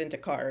she was into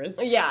cars.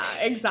 Yeah,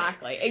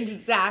 exactly.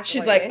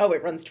 She's like, oh,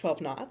 it runs 12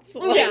 knots.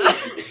 Yeah.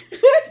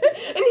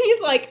 And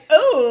he's like,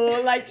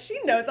 oh, like she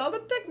knows all the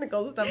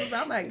technical stuff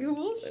about that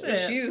cool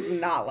shit. She's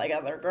not like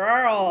other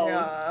girls.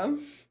 Yeah.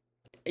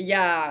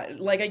 Yeah,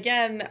 like,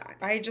 again,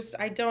 I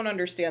don't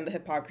understand the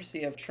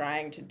hypocrisy of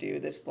trying to do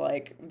this,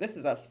 like, this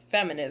is a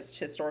feminist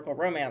historical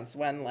romance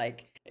when,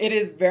 like, it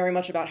is very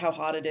much about how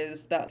hot it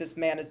is that this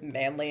man is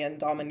manly and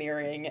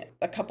domineering.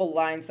 A couple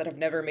lines that have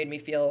never made me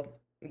feel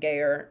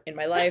gayer in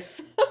my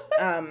life.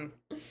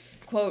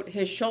 Quote,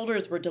 his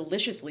shoulders were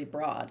deliciously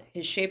broad,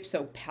 his shape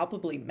so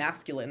palpably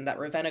masculine that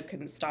Ravenna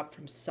couldn't stop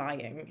from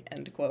sighing,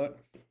 end quote.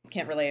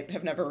 Can't relate,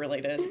 have never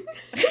related.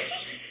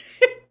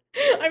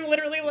 I'm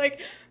literally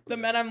like, the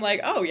men I'm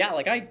like, oh yeah,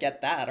 like I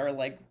get that, or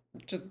like,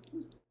 just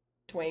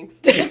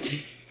twinks.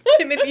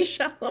 Timothy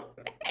Chalamet.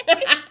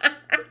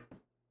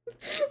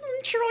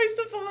 Troy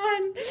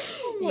Sivan.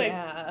 Like,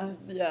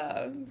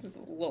 yeah, just a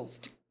little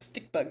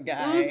stick bug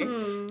guy.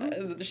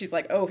 She's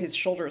like, oh, his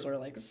shoulders are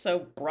like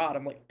so broad.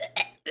 I'm like,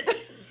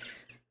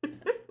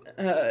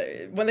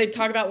 when they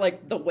talk about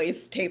like the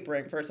waist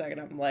tapering for a second,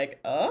 I'm like,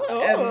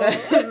 oh.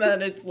 And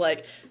then it's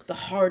like the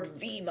hard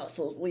V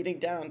muscles leading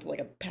down to like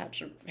a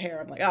patch of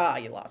hair. I'm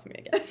like, you lost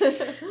me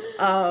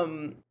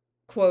again.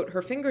 Quote,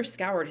 her fingers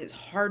scoured his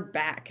hard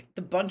back,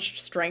 the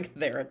bunched strength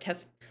there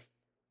attest.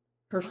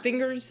 Her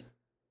fingers.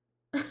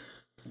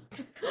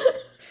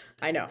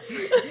 I know.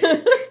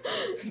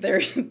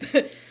 They're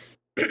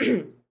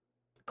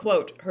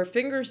Quote, her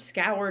fingers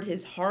scoured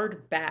his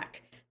hard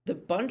back, the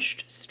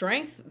bunched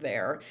strength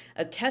there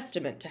a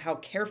testament to how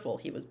careful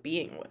he was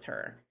being with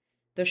her.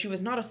 Though she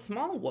was not a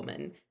small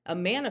woman, a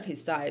man of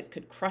his size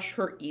could crush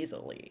her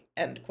easily,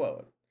 end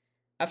quote.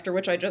 After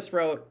which I just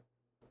wrote,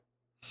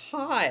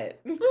 hot,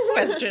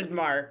 question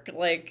mark.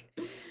 Like,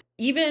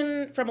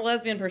 even from a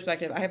lesbian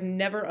perspective, I have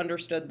never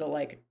understood the,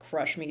 like,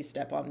 crush me,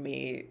 step on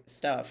me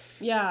stuff.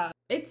 Yeah.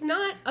 It's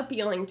not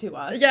appealing to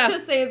us, Yeah. to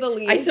say the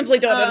least. I simply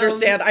don't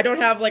understand. I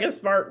don't have, like, a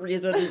smart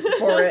reason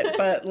for it,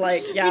 but,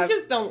 like, yeah. We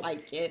just don't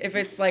like it. If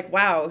it's like,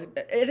 wow,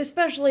 it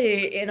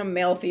especially in a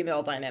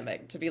male-female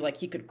dynamic, to be like,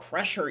 he could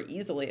crush her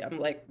easily. I'm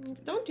like...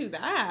 Don't do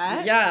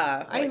that.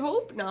 Yeah. I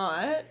hope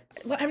not.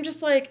 I'm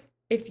just like,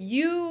 if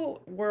you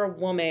were a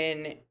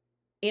woman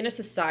in a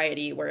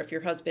society where if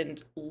your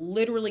husband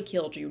literally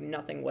killed you,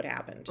 nothing would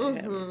happen to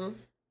him,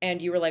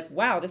 and you were like,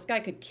 wow, this guy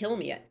could kill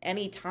me at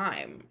any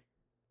time,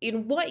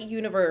 in what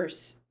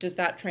universe does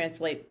that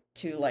translate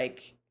to,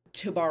 like,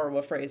 to borrow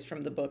a phrase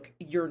from the book,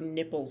 your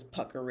nipples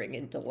puckering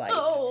in delight?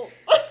 Oh.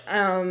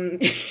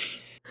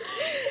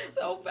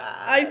 So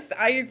bad.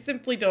 I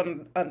simply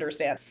don't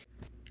understand.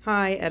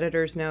 Hi,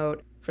 editor's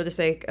note. For the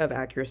sake of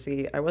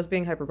accuracy, I was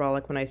being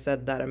hyperbolic when I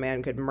said that a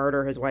man could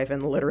murder his wife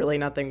and literally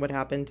nothing would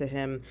happen to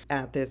him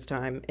at this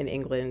time in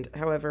England.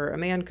 However, a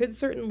man could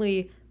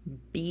certainly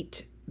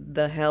beat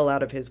the hell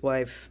out of his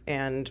wife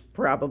and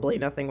probably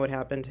nothing would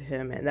happen to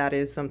him. And that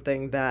is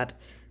something that,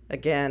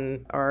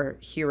 again, our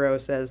hero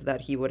says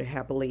that he would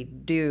happily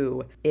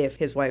do if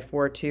his wife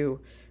were to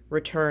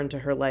return to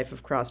her life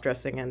of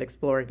cross-dressing and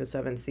exploring the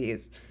seven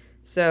seas.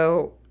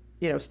 So,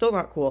 still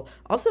not cool.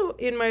 Also,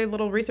 in my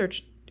little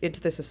research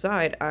into this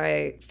aside,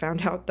 I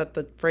found out that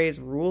the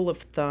phrase rule of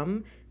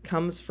thumb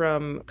comes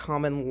from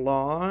common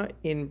law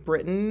in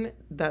Britain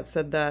that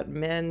said that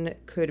men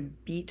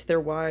could beat their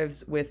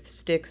wives with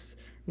sticks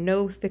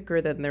no thicker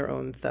than their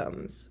own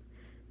thumbs.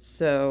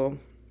 So,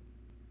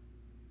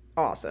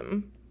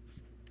 awesome.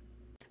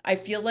 I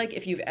feel like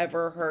if you've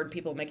ever heard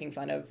people making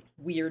fun of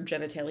weird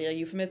genitalia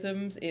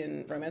euphemisms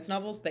in romance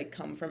novels, they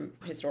come from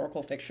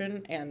historical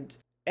fiction, and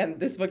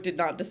this book did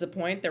not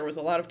disappoint. There was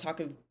a lot of talk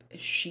of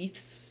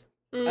sheaths,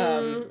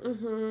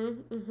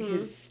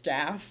 his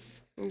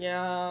staff.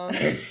 Yeah.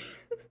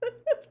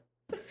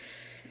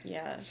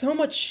 Yeah. So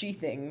much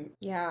sheathing.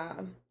 Yeah.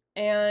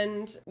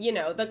 And,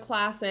 the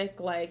classic,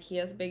 like, he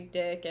has a big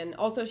dick, and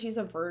also she's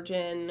a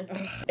virgin.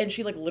 Ugh. And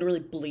she, like, literally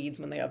bleeds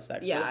when they have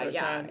sex for the first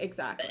time. Yeah,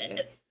 exactly.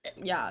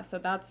 Yeah, so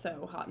that's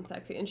so hot and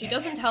sexy. And she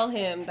doesn't tell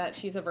him that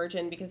she's a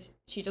virgin because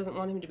she doesn't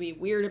want him to be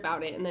weird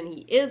about it, and then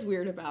he is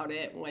weird about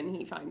it when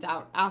he finds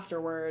out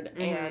afterward,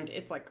 and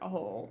it's, like, a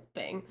whole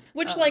thing.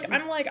 Which,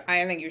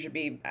 I think you should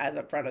be as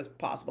upfront as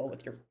possible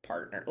with your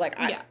partner.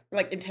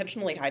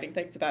 Intentionally hiding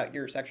things about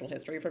your sexual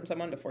history from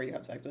someone before you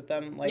have sex with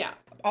them.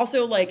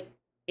 Also,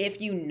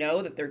 if you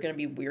know that they're going to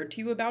be weird to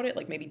you about it,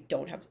 maybe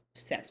don't have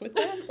sex with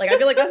them. I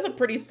feel like that's a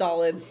pretty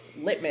solid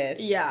litmus.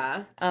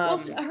 Yeah.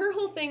 Her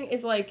whole thing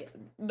is,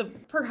 the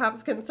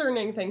perhaps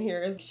concerning thing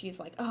here is she's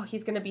like, oh,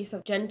 he's going to be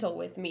so gentle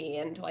with me,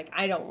 and,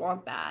 I don't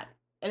want that.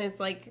 And it's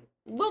like,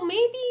 well,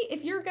 maybe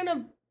if you're going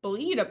to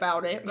bleed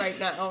about it right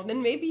now,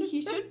 then maybe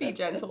he should be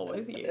gentle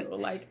with you.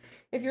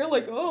 If you're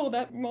like, oh,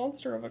 that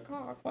monster of a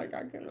cock, I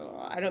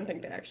don't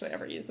think they actually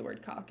ever use the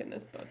word cock in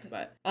this book,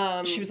 but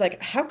she was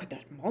like, how could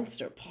that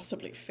monster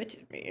possibly fit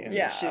in me? And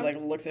yeah. She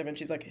looks at him and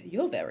she's like,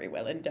 you're very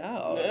well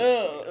endowed.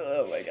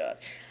 Oh my god.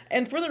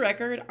 And for the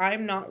record,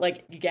 I'm not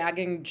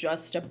gagging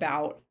just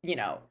about,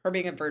 her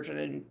being a virgin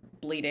and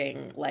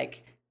bleeding.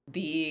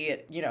 The,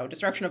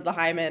 destruction of the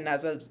hymen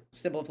as a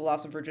symbol of the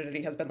loss of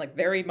virginity has been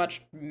very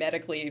much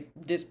medically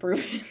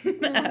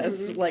disproven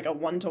as a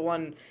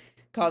one-to-one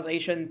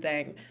causation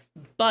thing.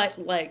 But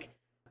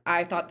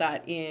I thought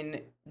that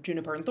in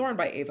Juniper and Thorn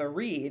by Ava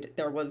Reid,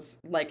 there was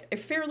a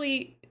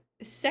fairly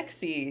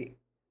sexy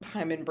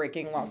hymen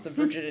breaking loss of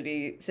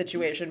virginity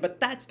situation, but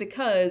that's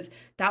because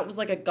that was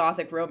a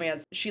gothic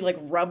romance. She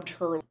rubbed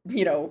her,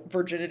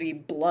 virginity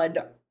blood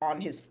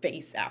on his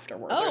face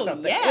afterwards or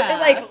something.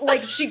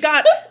 Yeah. She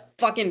got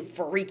fucking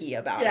freaky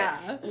about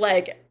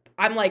it.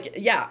 I'm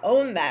yeah,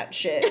 own that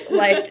shit.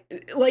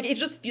 It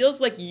just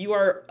feels like you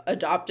are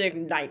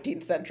adopting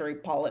 19th century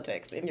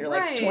politics in your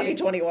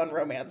 2021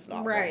 romance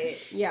novel. Right.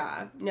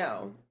 Yeah.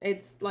 No.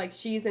 It's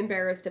she's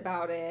embarrassed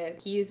about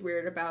it. He's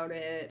weird about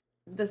it.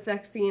 The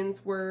sex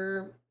scenes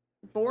were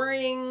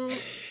boring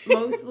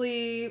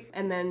mostly,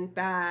 and then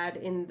bad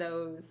in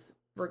those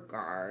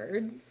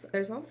regards.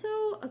 There's also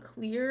a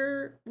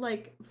clear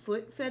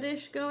foot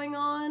fetish going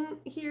on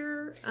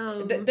here.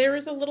 There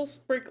is a little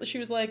sprinkle. She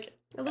was like,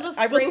 a little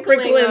I will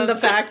sprinkle in the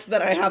fact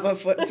that I have a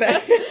foot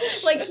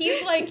fetish.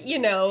 He's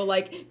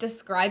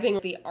describing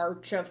the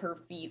arch of her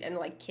feet and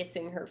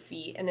kissing her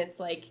feet, and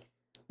it's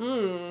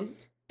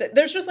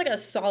There's just a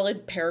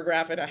solid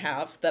paragraph and a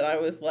half that I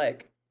was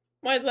like,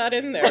 why is that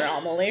in there,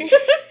 Amalie?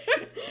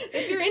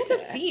 If you're into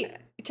feet,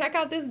 check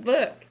out this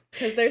book,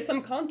 because there's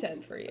some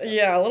content for you.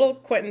 Yeah, a little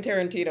Quentin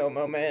Tarantino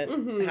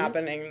moment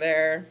happening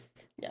there.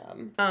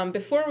 Yeah.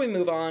 Before we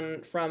move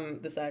on from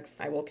the sex,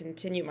 I will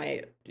continue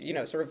my,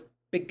 sort of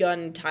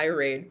begun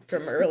tirade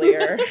from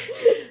earlier,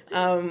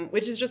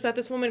 which is just that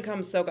this woman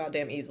comes so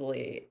goddamn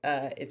easily.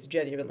 It's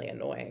genuinely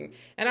annoying.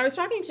 And I was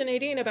talking to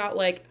Nadine about,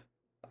 like,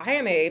 I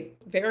am a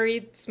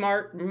very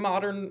smart,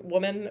 modern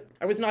woman.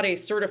 I was not a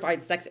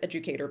certified sex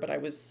educator, but I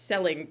was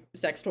selling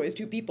sex toys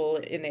to people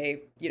in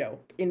a,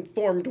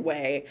 informed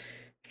way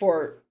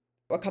for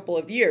a couple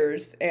of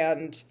years,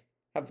 and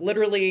have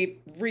literally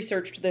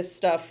researched this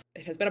stuff.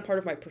 It has been a part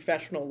of my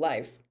professional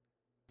life.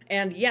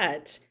 And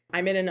yet,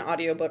 I'm in an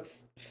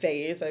audiobooks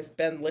phase. I've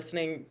been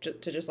listening to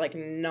just like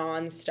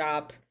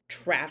nonstop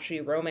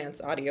trashy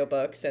romance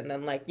audiobooks, and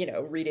then like,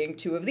 reading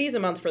 2 of these a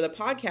month for the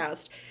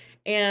podcast.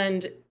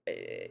 And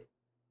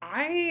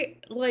I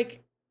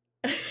like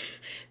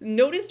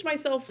noticed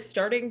myself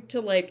starting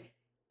to like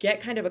get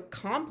kind of a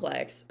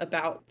complex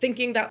about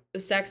thinking that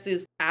sex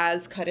is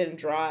as cut and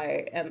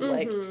dry and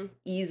like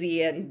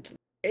easy, and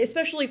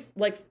especially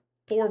like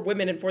for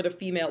women and for the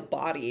female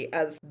body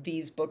as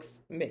these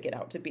books make it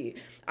out to be.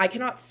 I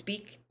cannot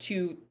speak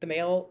to the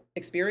male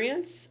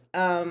experience.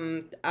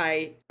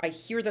 I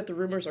hear that the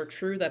rumors are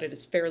true, that it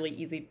is fairly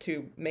easy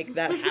to make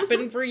that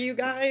happen for you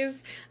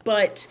guys,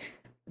 but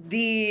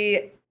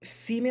the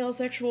female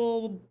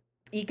sexual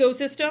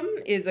ecosystem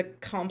is a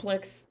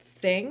complex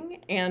thing,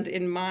 and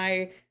in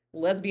my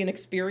lesbian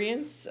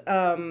experience,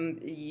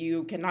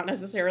 you cannot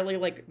necessarily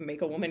like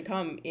make a woman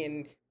come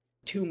in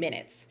 2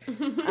 minutes.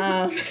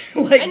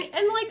 Like,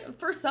 and like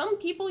for some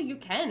people you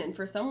can, and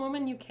for some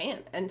women you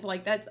can't. And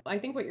like that's, I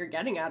think what you're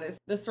getting at is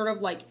this sort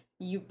of like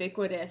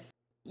ubiquitous,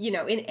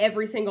 in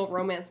every single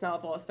romance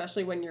novel,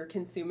 especially when you're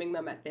consuming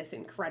them at this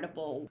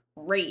incredible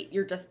rate,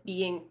 you're just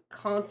being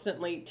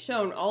constantly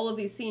shown all of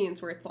these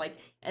scenes where it's like,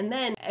 and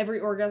then every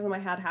orgasm I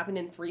had happened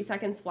in 3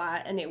 seconds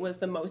flat, and it was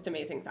the most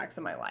amazing sex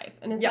of my life.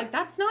 And it's like,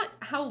 that's not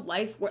how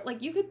life works.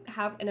 Like, you could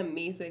have an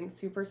amazing,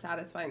 super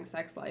satisfying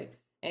sex life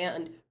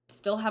and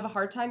still have a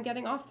hard time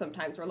getting off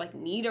sometimes, or like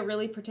need a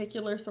really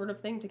particular sort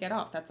of thing to get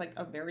off. That's like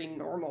a very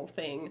normal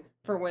thing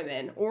for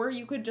women. Or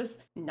you could just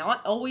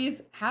not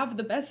always have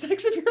the best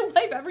sex of your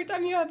life every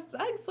time you have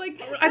sex. Like,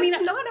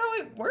 that's not how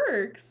it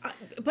works.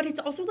 But it's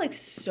also like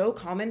so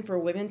common for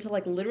women to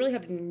like literally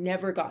have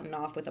never gotten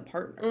off with a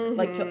partner,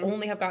 like to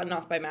only have gotten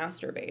off by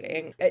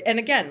masturbating. And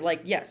again,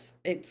 like, yes,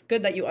 it's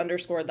good that you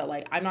underscored that,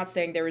 like, I'm not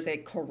saying there is a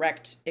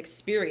correct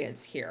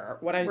experience here.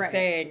 What I'm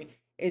saying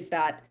is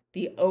that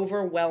the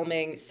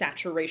overwhelming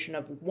saturation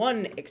of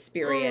one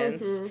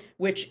experience,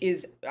 which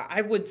is,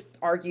 I would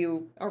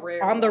argue,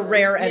 on the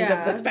rare end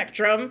of the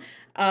spectrum,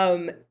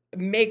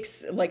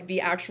 makes like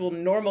the actual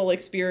normal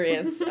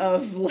experience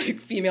of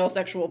like female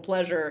sexual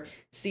pleasure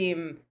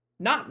seem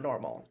not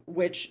normal,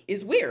 which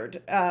is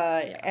weird.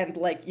 And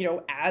like,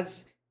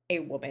 as a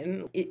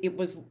woman, it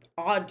was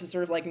odd to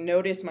sort of like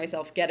notice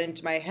myself get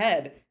into my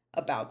head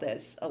about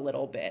this a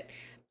little bit.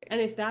 And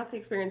if that's the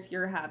experience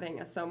you're having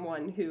as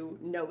someone who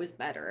knows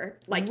better,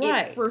 like,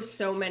 it, for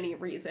so many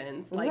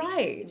reasons,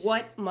 like,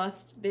 what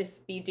must this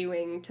be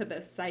doing to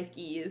the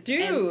psyches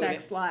and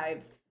sex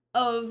lives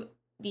of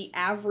the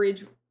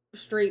average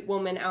straight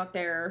woman out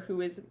there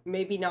who is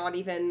maybe not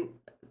even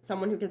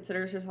someone who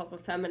considers herself a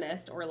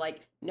feminist or,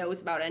 like,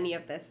 knows about any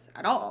of this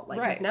at all.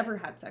 Like, has never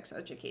had sex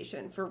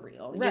education for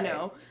real, you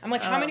know? I'm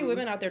like, how many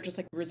women out there just,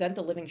 like, resent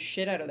the living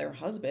shit out of their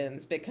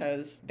husbands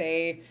because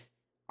they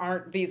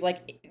aren't these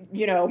like,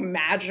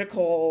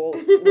 magical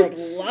like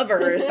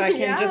lovers that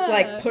can just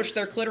like push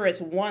their clitoris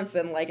once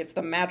and like it's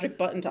the magic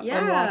button to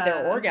unlock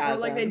their orgasm.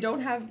 Or like they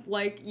don't have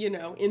like,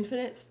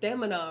 infinite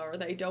stamina, or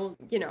they don't,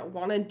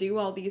 want to do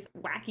all these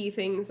wacky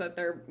things that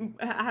their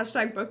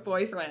 #book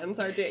boyfriends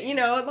are doing.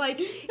 Like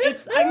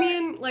it's, I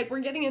mean, like we're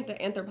getting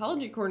into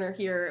anthropology corner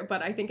here,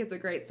 but I think it's a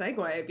great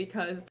segue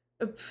because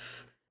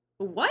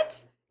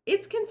what?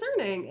 It's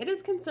concerning. It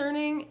is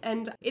concerning,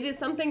 and it is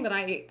something that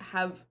I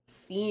have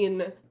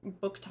seen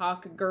book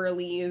talk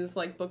girlies,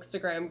 like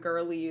Bookstagram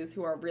girlies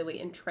who are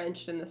really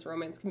entrenched in this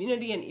romance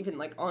community, and even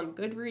like on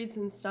Goodreads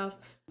and stuff,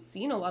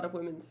 seen a lot of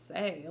women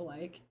say,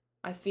 like,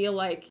 I feel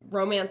like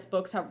romance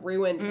books have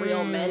ruined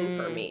real men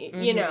for me,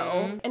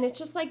 And it's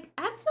just like,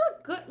 that's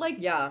not good.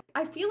 Like,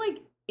 I feel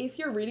like if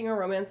you're reading a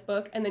romance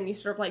book and then you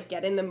sort of like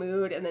get in the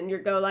mood and then you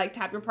go like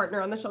tap your partner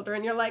on the shoulder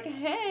and you're like,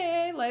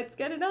 hey, let's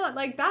get it on.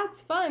 Like,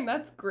 that's fun.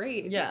 That's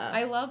great. Yeah.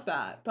 I love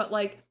that. But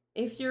like,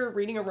 if you're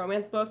reading a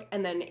romance book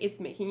and then it's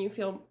making you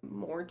feel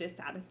more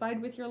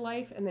dissatisfied with your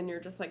life, and then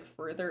you're just like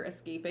further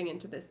escaping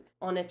into this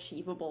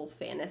unachievable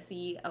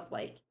fantasy of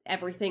like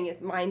everything is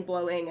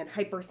mind-blowing and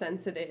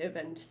hypersensitive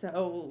and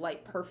so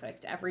like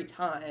perfect every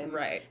time.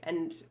 Right.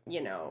 And,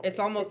 it's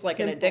almost like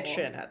simple. An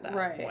addiction at that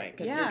point,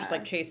 because you're just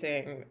like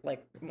chasing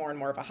like more and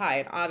more of a high.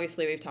 And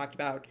obviously we've talked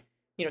about,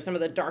 some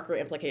of the darker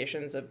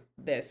implications of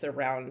this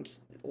around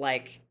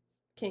like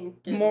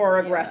more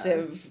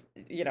aggressive,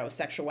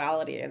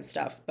 sexuality and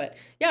stuff. But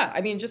yeah,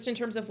 I mean, just in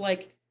terms of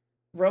like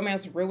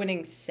romance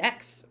ruining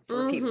sex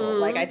for people,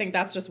 like I think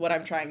that's just what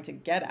I'm trying to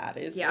get at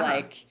is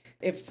like,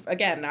 if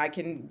again, I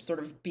can sort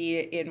of be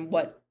in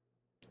what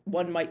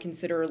one might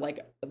consider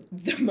like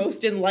the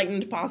most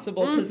enlightened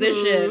possible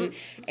position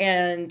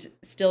and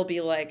still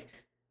be like,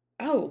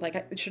 oh,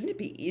 like, shouldn't it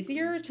be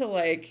easier to,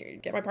 like,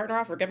 get my partner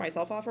off or get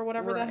myself off or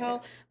whatever the Right.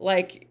 hell?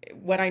 Like,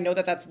 when I know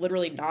that that's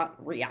literally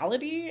not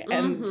reality,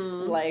 and,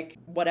 like,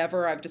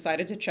 whatever I've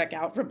decided to check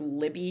out from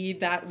Libby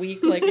that week,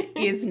 like,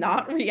 is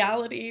not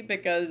reality,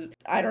 because,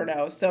 I don't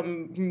know,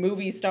 some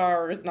movie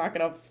star is not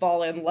gonna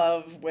fall in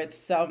love with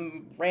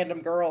some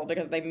random girl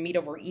because they meet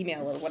over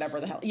email or whatever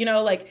the hell. You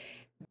know, like,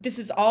 this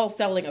is all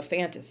selling a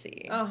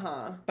fantasy.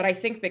 But I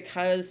think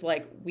because,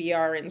 like, we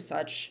are in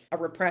such a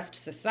repressed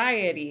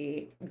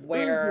society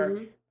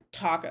where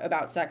talk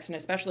about sex, and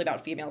especially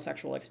about female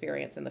sexual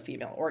experience and the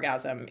female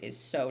orgasm, is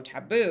so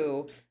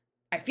taboo,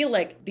 I feel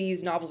like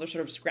these novels are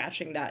sort of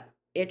scratching that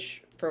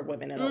itch for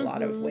women in a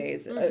lot of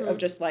ways, of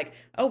just like,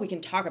 oh, we can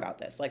talk about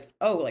this, like,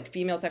 oh, like,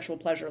 female sexual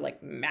pleasure,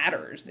 like,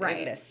 matters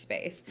in this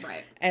space,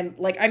 and,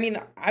 like, I mean,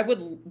 I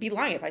would be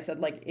lying if I said,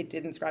 like, it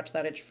didn't scratch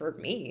that itch for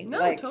me. No,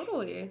 like,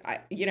 totally.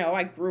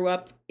 I grew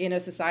up in a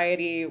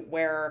society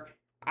where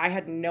I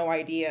had no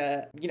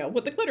idea,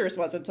 what the clitoris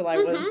was until I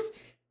was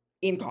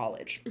in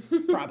college,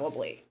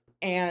 probably.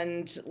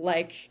 And,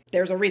 like,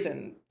 there's a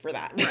reason for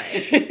that.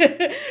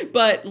 Right.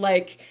 But,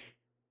 like,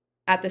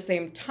 at the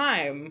same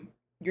time,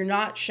 you're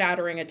not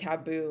shattering a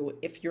taboo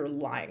if you're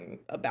lying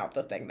about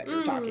the thing that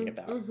you're talking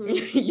about.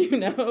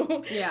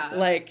 Yeah.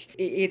 Like,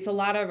 it's a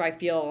lot of, I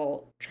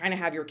feel, trying to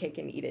have your cake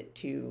and eat it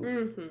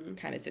too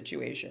kind of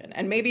situation.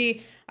 And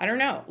maybe, I don't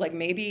know, like,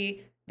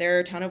 maybe there are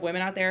a ton of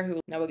women out there who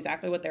know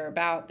exactly what they're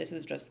about. This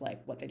is just,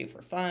 like, what they do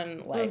for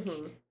fun. Like,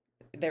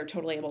 they're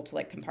totally able to,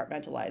 like,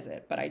 compartmentalize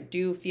it. But I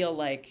do feel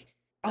like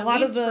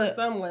for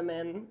some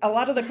women, a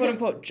lot of the quote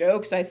unquote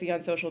jokes I see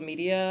on social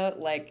media,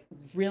 like,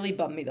 really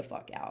bum me the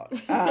fuck out.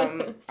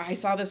 I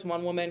saw this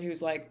one woman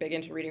who's, like, big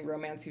into reading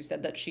romance, who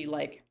said that she,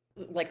 like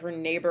her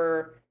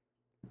neighbor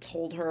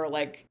told her,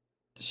 like,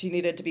 she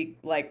needed to be,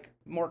 like,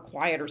 more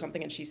quiet or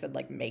something, and she said,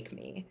 like, make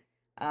me.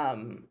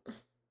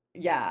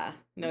 Yeah,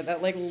 no,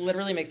 that, like,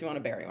 literally makes me want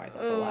to bury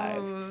myself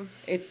alive.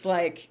 It's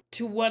like,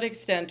 to what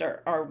extent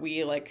are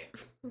we, like,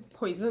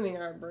 poisoning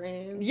our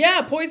brains?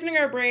 Yeah, poisoning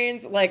our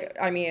brains. Like,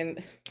 I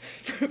mean,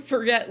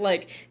 forget,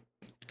 like,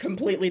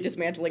 completely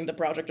dismantling the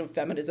project of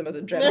feminism as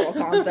a general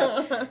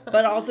concept,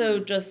 but also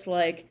just,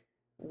 like,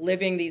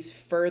 living these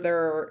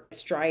further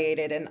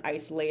striated and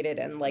isolated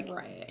and, like,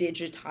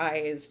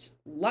 digitized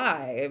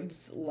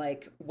lives,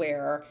 like,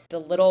 where the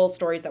little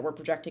stories that we're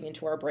projecting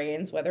into our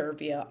brains, whether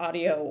via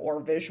audio or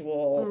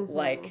visual,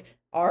 like,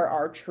 are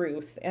our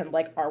truth and,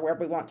 like, are where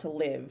we want to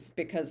live,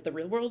 because the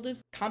real world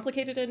is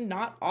complicated and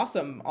not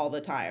awesome all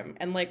the time.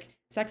 And, like,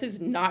 sex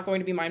is not going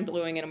to be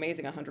mind-blowing and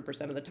amazing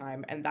 100% of the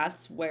time, and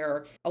that's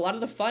where a lot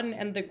of the fun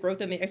and the growth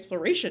and the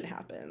exploration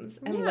happens.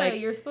 And, like,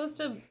 you're supposed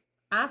to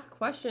ask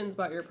questions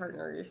about your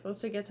partner. You're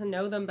supposed to get to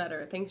know them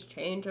better. Things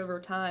change over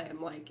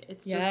time. Like,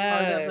 it's just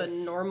part of a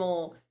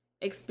normal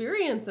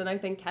experience, and I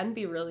think can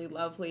be really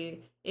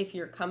lovely if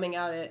you're coming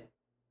at it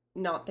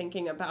not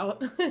thinking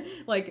about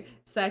like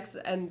sex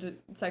and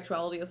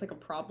sexuality as, like, a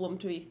problem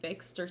to be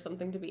fixed or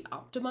something to be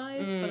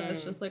optimized, but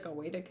as just, like, a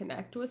way to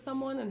connect with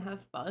someone and have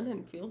fun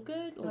and feel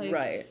good.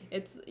 Like,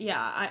 it's,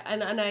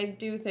 and I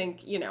do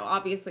think,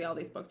 obviously all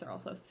these books are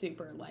also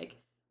super, like,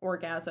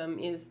 orgasm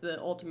is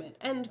the ultimate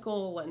end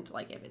goal, and,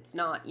 like, if it's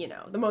not,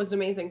 the most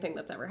amazing thing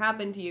that's ever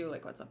happened to you,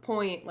 like, what's the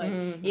point? Like,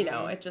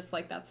 it's just,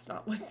 like, that's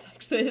not what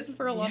sex is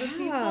for a lot of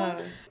people.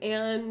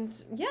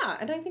 And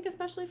and I think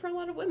especially for a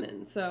lot of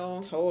women. So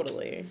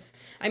totally.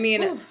 I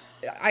mean,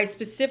 I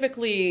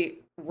specifically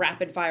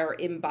rapid fire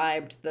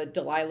imbibed the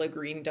Delilah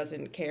Green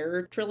Doesn't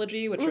Care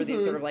trilogy, which are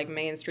these sort of, like,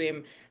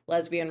 mainstream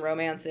lesbian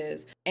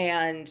romances.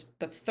 And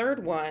the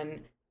third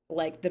one,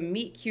 like, the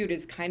meet cute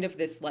is kind of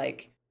this,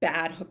 like,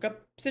 bad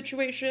hookup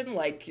situation.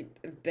 Like,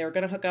 they're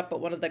gonna hook up,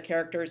 but one of the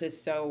characters is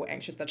so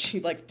anxious that she,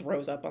 like,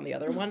 throws up on the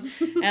other one.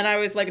 And I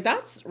was like,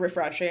 that's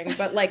refreshing.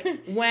 But, like,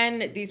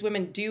 when these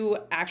women do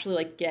actually,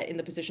 like, get in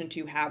the position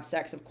to have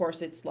sex, of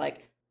course it's,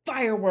 like,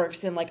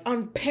 fireworks and, like,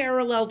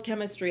 unparalleled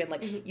chemistry, and,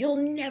 like, you'll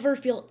never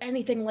feel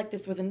anything like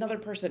this with another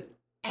person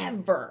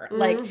ever.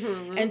 Like,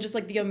 and just,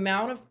 like, the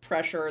amount of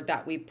pressure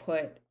that we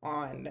put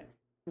on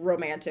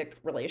romantic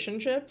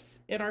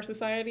relationships in our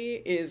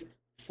society is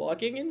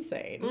fucking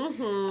insane.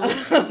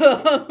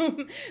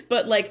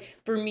 But, like,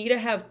 for me to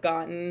have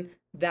gotten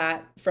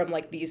that from,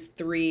 like, these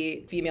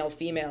 3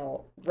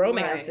 female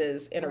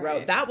romances in a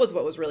row, that was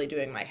what was really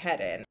doing my head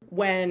in.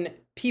 When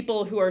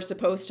people who are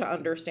supposed to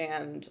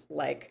understand,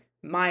 like,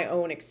 my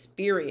own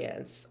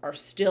experience are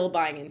still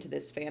buying into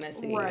this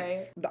fantasy.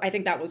 I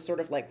think that was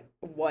sort of, like,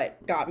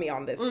 what got me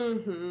on this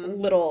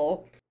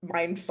little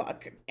mind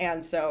fuck.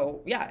 And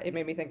so, yeah, it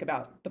made me think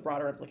about the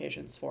broader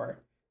implications for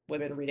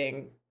women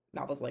reading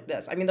novels like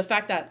this. I mean, the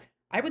fact that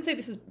I would say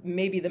this is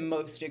maybe the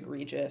most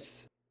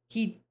egregious.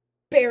 He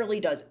barely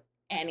does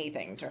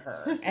anything to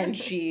her, and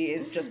she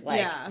is just,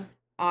 like,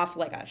 off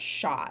like a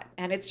shot.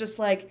 And it's just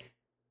like,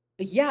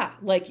 yeah,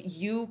 like,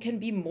 you can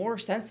be more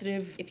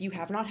sensitive if you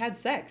have not had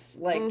sex.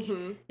 Like,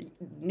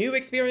 new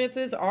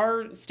experiences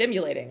are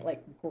stimulating,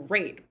 like,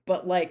 great.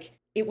 But, like,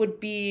 it would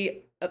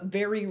be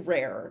very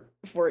rare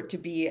for it to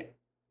be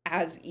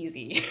as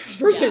easy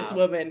for this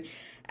woman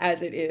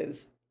as it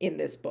is in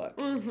this book.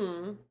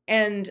 Mm-hmm.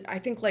 And I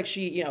think, like,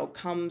 she, you know,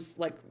 comes,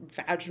 like,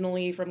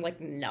 vaginally from,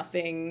 like,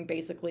 nothing,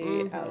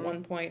 basically, at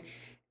one point.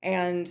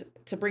 And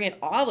to bring it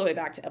all the way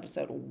back to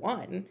episode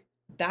 1,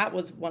 that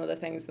was one of the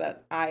things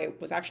that I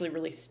was actually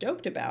really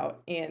stoked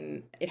about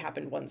in It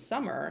Happened One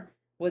Summer,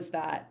 was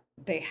that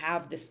they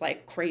have this,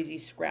 like, crazy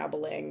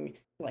scrabbling,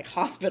 like,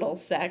 hospital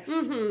sex,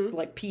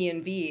 like,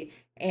 P&V,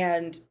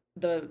 and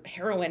the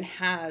heroine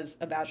has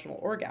a vaginal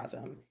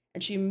orgasm.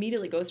 And she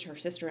immediately goes to her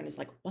sister and is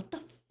like, what the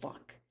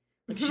fuck?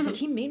 Like, she's like,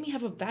 he made me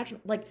have a vaginal,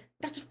 like,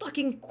 that's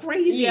fucking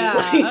crazy. Yeah.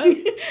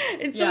 Like,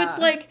 and so it's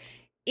like,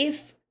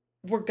 if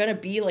we're gonna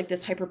be, like,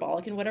 this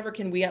hyperbolic and whatever,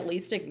 can we at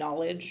least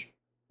acknowledge,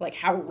 like,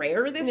 how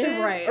rare this is?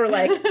 Right. Or,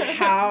 like,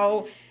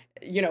 how,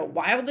 you know,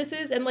 wild this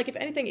is? And, like, if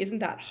anything, isn't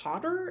that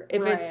hotter?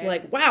 If it's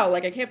like, wow,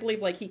 like, I can't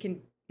believe, like, he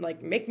can,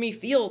 like, make me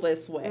feel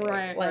this way.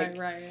 Right, like,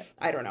 right.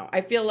 I don't know.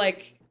 I feel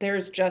like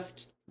there's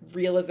just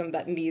realism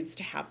that needs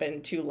to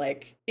happen to,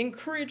 like,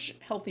 encourage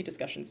healthy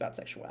discussions about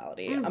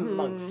sexuality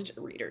amongst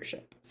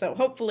readership. So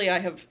hopefully I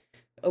have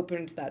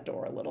opened that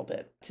door a little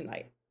bit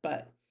tonight.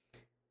 But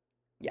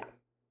yeah.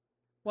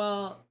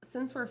 Well,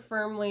 since we're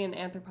firmly in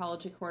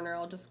Anthropology Corner,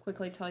 I'll just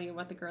quickly tell you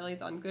what the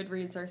girlies on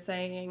Goodreads are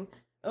saying.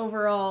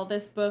 Overall,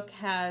 this book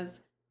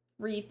has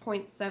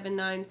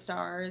 3.79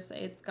 stars.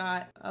 It's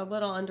got a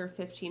little under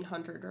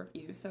 1,500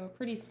 reviews, so a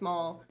pretty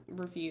small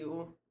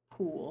review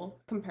pool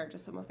compared to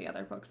some of the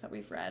other books that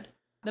we've read.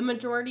 The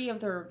majority of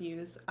the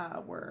reviews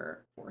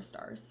were 4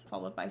 stars,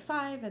 followed by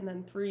 5, and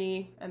then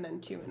 3, and then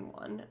 2 and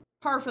 1.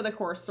 Par for the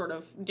course sort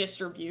of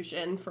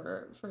distribution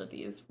for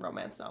these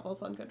romance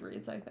novels on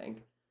Goodreads, I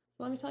think.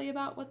 So let me tell you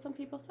about what some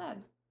people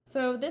said.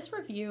 So this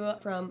review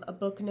from a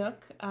Book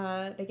Nook,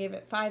 they gave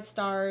it 5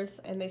 stars,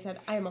 and they said,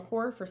 I am a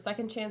whore for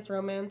second chance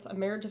romance, a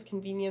marriage of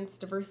convenience,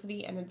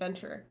 diversity, and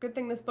adventure. Good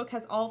thing this book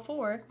has all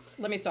 4.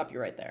 Let me stop you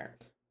right there.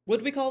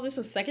 Would we call this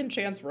a second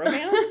chance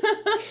romance?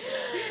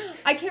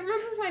 I can't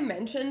remember if I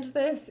mentioned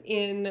this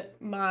in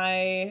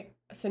my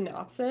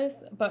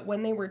synopsis, but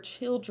when they were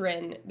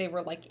children, they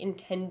were, like,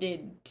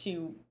 intended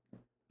to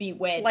be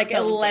wed like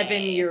someday.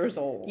 11 years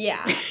old.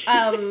 Yeah.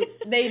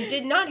 They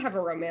did not have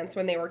a romance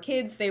when they were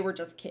kids. They were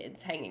just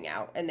kids hanging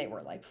out, and they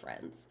were, like,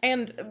 friends.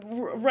 And,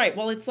 right,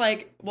 well, it's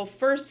like, well,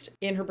 first,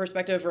 in her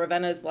perspective,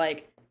 Ravenna's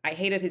like, I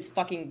hated his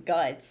fucking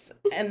guts.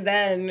 And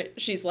then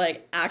she's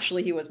like,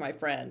 actually, he was my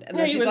friend. And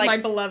then he she's was like, my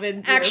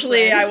beloved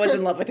actually, friend. I was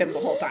in love with him the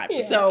whole time. Yeah.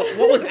 So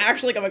what was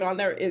actually going on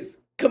there is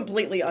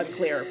completely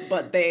unclear,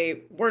 but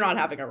they were not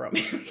having a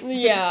romance.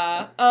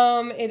 Yeah.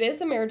 It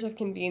is a marriage of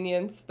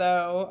convenience,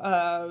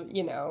 though.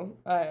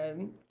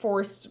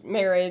 Forced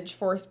marriage,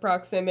 forced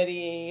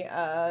proximity.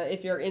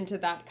 If you're into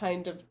that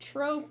kind of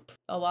trope,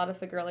 a lot of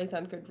the girlies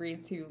on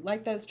Goodreads who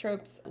like those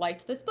tropes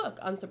liked this book,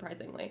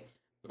 unsurprisingly.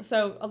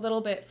 So a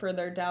little bit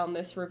further down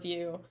this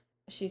review,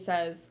 she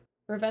says,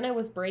 Ravenna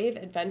was brave,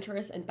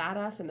 adventurous, and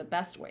badass in the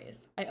best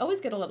ways. I always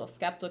get a little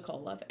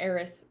skeptical of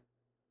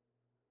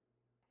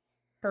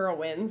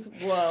heroines.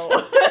 Whoa.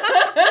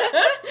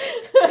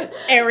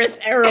 Heiress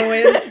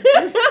heroines.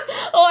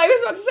 Oh, I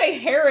was about to say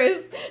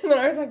Harris, and then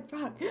I was like,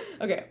 fuck.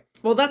 Okay.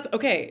 Well, that's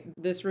okay.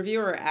 This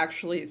reviewer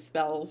actually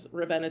spells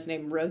Ravenna's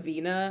name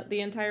Ravina the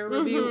entire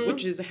review,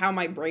 which is how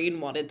my brain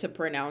wanted to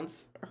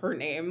pronounce her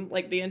name,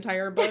 like, the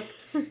entire book.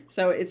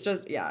 So it's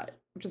just, yeah,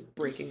 just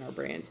breaking our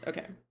brains.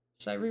 Okay.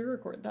 Should I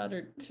re-record that,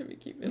 or should we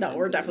keep it? No,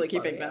 we're definitely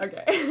keeping that.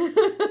 Okay.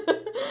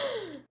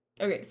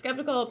 Okay,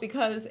 skeptical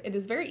because it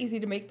is very easy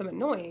to make them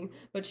annoying,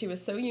 but she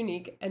was so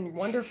unique and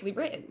wonderfully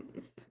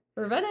written.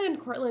 Ravenna and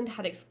Cortland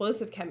had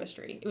explosive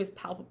chemistry. It was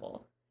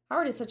palpable.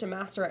 Howard is such a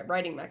master at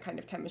writing that kind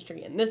of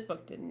chemistry, and this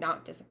book did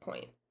not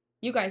disappoint.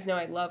 You guys know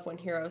I love when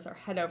heroes are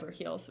head over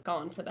heels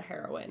gone for the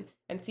heroine,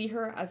 and see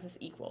her as his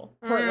equal.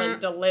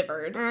 Cortland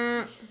delivered.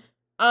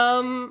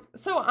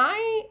 So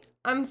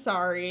I'm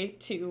sorry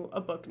to a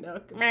Book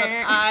Nook, but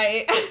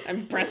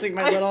I'm pressing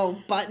my little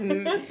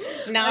button.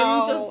 No.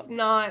 I'm just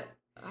not,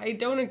 I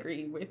don't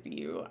agree with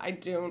you. I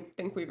don't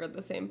think we read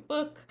the same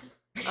book.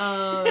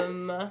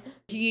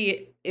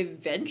 He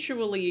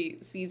eventually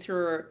sees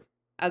her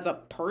as a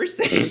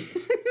person.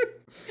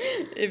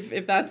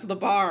 if that's the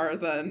bar,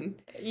 then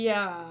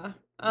yeah.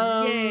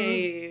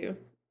 Yay.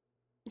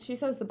 She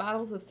says the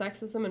battles of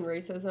sexism and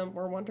racism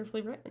were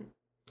wonderfully written.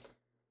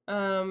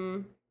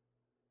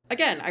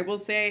 Again, I will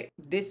say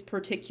this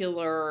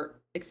particular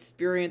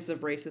experience of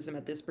racism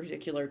at this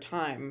particular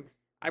time,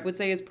 I would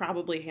say, is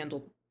probably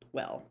handled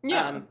well.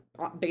 Yeah.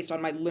 Based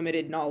on my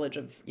limited knowledge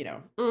of, you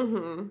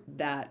know,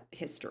 that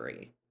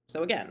history.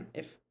 So again,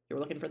 if you're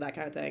looking for that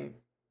kind of thing,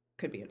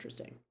 could be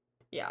interesting.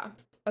 Yeah.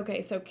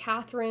 Okay, so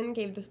Catherine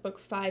gave this book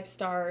 5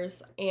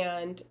 stars,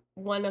 and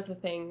one of the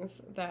things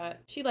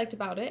that she liked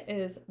about it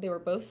is they were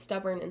both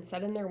stubborn and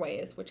set in their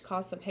ways, which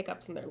caused some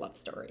hiccups in their love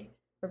story.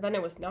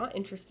 Ravenna was not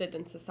interested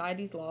in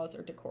society's laws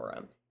or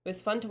decorum. It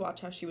was fun to watch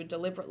how she would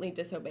deliberately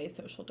disobey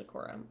social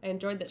decorum. I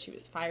enjoyed that she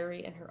was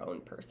fiery and her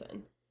own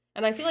person.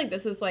 And I feel like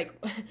this is like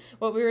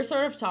what we were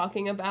sort of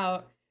talking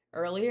about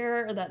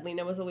earlier, or that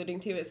Lena was alluding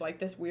to, is like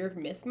this weird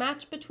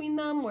mismatch between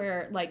them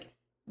where like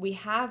we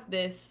have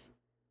this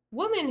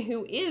woman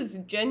who is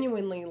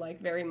genuinely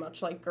like very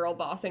much like girl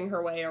bossing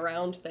her way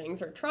around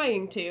things, or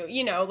trying to,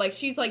 you know, like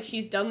she's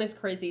done this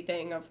crazy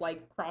thing of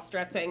like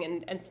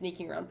cross-dressing and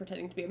sneaking around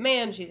pretending to be a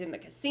man. She's in the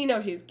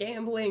casino, she's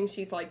gambling,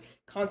 she's like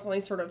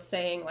constantly sort of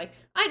saying like,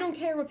 I don't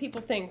care what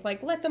people think,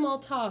 like let them all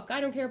talk,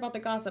 I don't care about the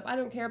gossip, I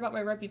don't care about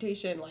my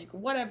reputation, like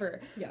whatever.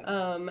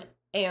 Yeah.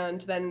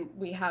 And then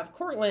we have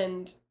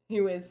Cortland,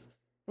 who is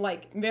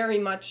like very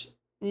much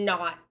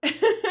not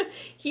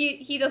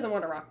he doesn't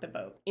want to rock the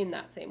boat in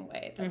that same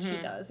way that she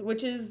does,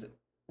 which is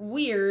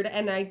weird.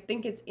 And I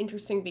think it's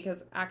interesting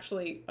because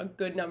actually a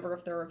good number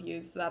of the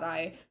reviews that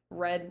I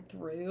read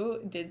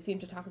through did seem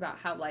to talk about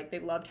how like they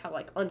loved how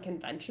like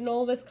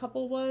unconventional this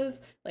couple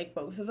was, like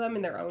both of them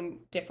in their own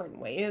different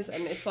ways.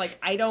 And it's like,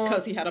 I don't,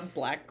 because he had a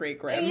black great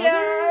grandmother.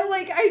 yeah,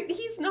 like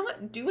he's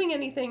not doing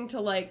anything to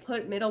like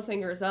put middle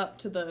fingers up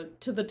to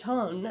the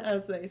tongue,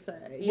 as they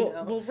say, you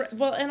know.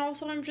 Well, and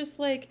also I'm just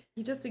like,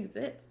 he just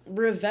exists.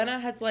 Ravenna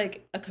has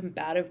like a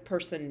combative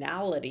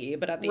personality,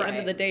 but at the end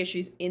of the day,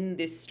 she's in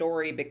this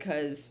story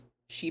because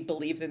she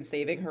believes in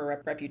saving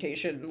her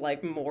reputation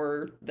like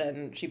more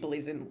than she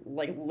believes in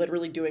like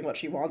literally doing what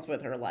she wants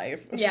with her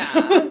life. Yeah.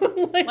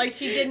 So, like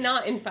she did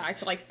not in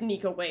fact like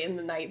sneak away in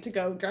the night to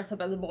go dress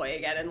up as a boy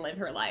again and live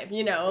her life,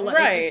 you know. Like,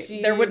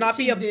 right. There would not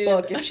be a did.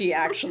 book if she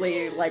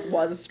actually like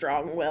was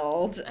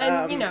strong-willed.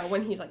 And you know,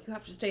 when he's like, you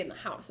have to stay in the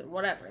house and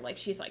whatever, like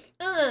she's like,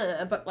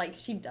 but like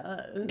she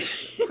does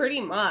pretty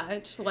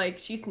much. Like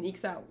she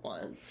sneaks out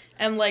once.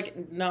 And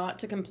like, not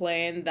to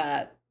complain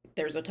that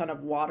there's a ton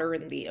of water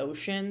in the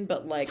ocean,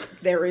 but like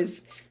there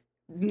is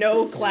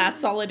no class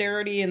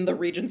solidarity in the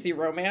Regency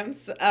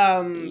romance.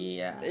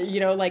 Yeah. You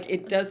know, like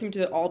it does seem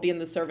to all be in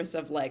the service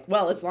of like,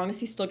 well, as long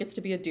as he still gets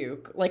to be a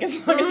duke, like as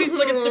long as he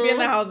still gets to be in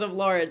the House of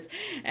Lords.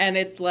 And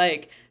it's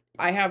like,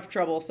 I have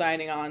trouble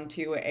signing on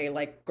to a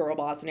like girl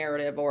boss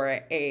narrative or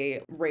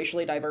a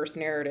racially diverse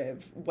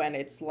narrative when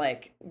it's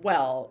like,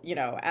 well, you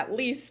know, at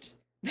least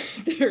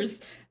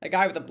there's a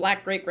guy with a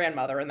black great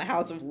grandmother in the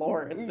House of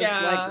Lords.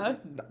 Yeah.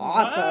 It's like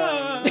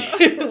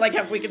awesome. Like,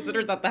 have we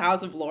considered that the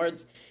House of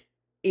Lords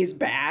is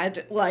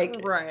bad? Like,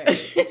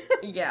 right.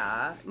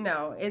 Yeah.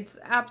 No, it's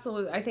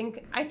absolutely. I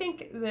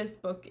think this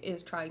book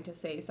is trying to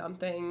say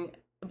something,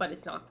 but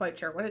it's not quite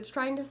sure what it's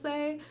trying to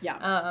say.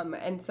 Yeah.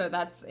 And so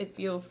it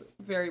feels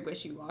very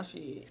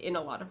wishy-washy in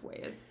a lot of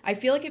ways. I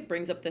feel like it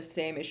brings up the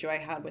same issue I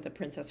had with A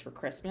Princess for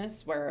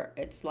Christmas, where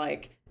it's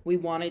like, we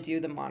want to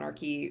do the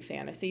monarchy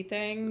fantasy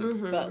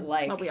thing, but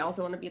like... But we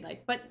also want to be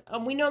like, but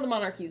we know the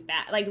monarchy's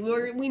bad. Like,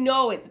 we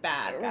know it's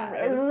bad,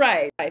 guys.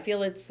 Right. I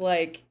feel it's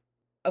like,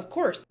 of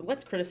course,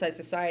 let's criticize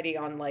society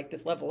on like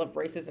this level of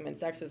racism and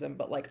sexism,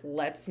 but like,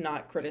 let's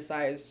not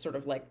criticize sort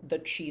of like the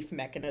chief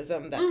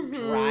mechanism that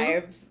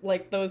drives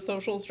like those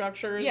social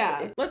structures.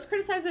 Yeah. Let's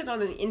criticize it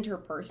on an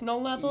interpersonal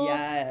level,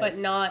 but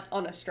not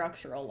on a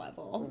structural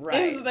level.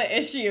 Right. This is the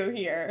issue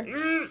here.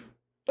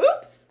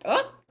 Oops.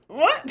 Oh.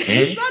 What?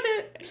 I said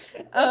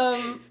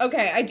it.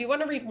 Okay, I do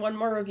want to read one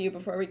more review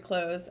before we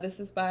close.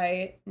 This is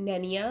by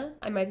Nenia.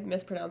 I might be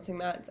mispronouncing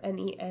that. It's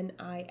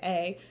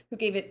Nenia, who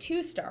gave it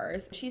 2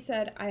 stars. She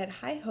said, I had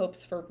high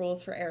hopes for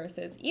Rules for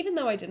Heiresses, even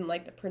though I didn't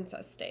like the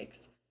princess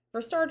stakes.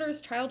 For starters,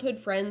 childhood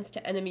friends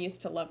to enemies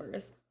to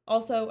lovers.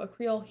 Also, a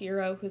Creole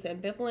hero who's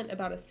ambivalent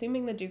about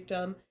assuming the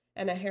dukedom,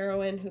 and a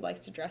heroine who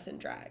likes to dress in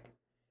drag.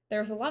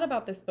 There's a lot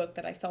about this book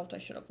that I felt I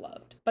should have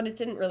loved, but it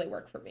didn't really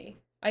work for me.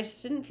 I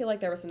just didn't feel like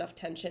there was enough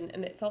tension,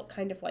 and it felt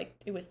kind of like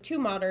it was too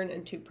modern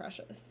and too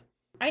precious.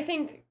 I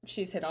think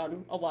she's hit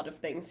on a lot of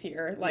things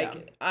here.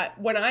 Like,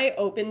 when I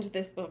opened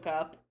this book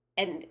up,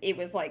 and it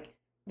was like,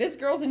 this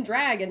girl's in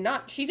drag, and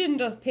she didn't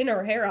just pin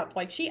her hair up,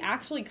 like, she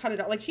actually cut it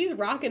up. Like, she's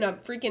rocking a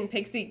freaking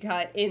pixie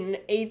cut in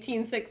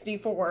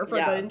 1864 for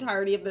the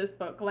entirety of this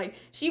book. Like,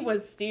 she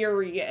was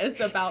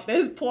serious about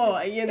this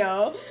ploy, you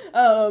know?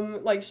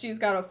 Like, she's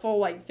got a full,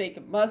 like,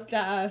 fake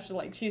mustache,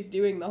 like, she's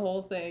doing the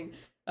whole thing.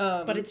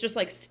 But it's just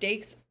like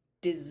stakes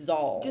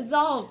dissolve.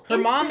 Her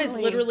mom is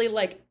literally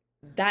like,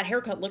 that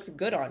haircut looks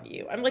good on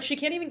you. I'm like, she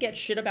can't even get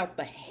shit about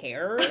the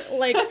hair.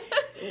 Like,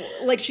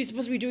 like she's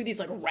supposed to be doing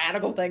these like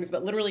radical things,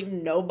 but literally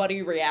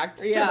nobody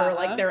reacts to her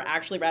like they're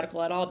actually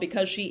radical at all,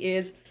 because she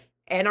is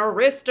an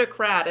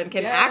aristocrat and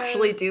can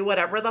actually do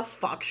whatever the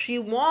fuck she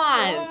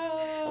wants.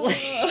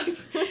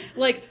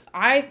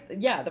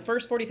 The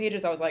first 40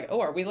 pages I was like, oh,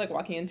 are we like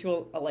walking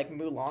into a like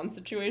Mulan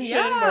situation?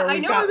 Yeah, I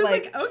know. I was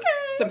like, okay.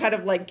 Some kind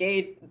of like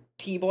gay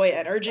T-boy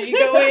energy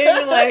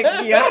going, like,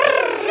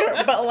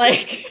 yeah. But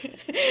like,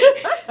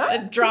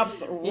 it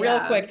drops real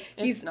quick.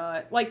 He's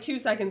not. Like 2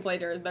 seconds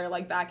later, they're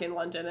like back in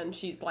London, and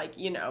she's like,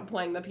 you know,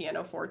 playing the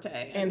pianoforte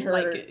and her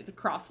like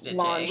cross stitching.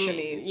 Lawn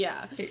chemise.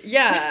 Yeah.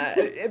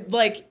 Yeah.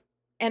 Like,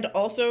 and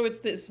also it's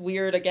this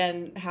weird,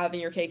 again, having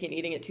your cake and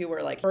eating it too,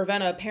 where like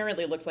Ravenna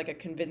apparently looks like a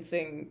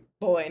convincing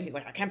boy, and he's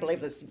like, I can't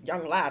believe this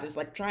young lad is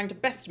like trying to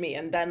best me.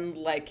 And then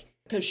like,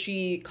 because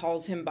she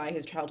calls him by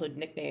his childhood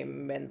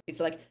nickname, and he's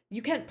like,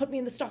 you can't put me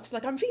in the stocks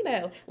like I'm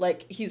female.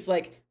 Like, he's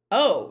like,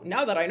 oh,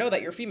 now that I know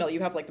that you're female, you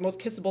have like the most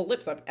kissable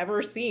lips I've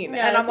ever seen.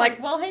 Yeah, and I'm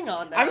like, well, hang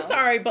on now. I'm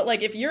sorry, but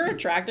like if you're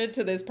attracted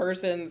to this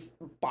person's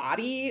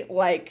body,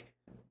 like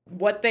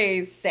what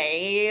they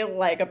say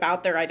like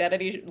about their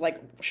identity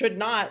like should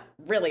not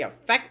really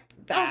affect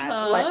that.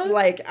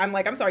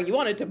 I'm sorry, you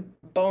wanted to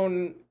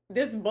bone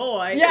this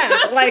boy.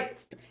 Yeah, like,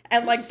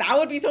 and like that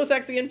would be so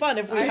sexy and fun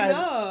if we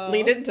had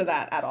leaned into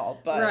that at all.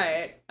 But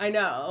right, I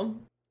know.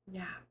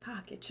 Yeah,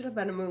 fuck, it should have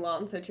been a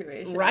Mulan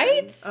situation.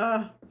 Right?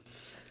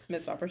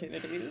 Missed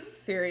opportunities.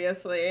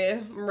 Seriously,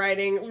 I'm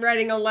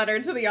writing a letter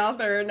to the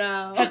author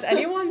now. Has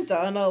anyone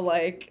done a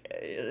like,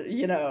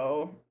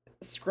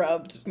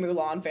 scrubbed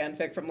Mulan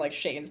fanfic from like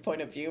Shane's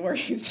point of view, where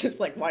he's just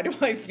like, why do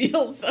I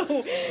feel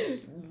so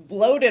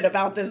bloated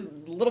about this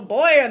little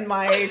boy in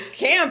my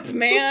camp,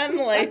 man?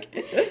 Like,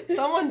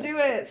 someone do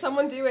it.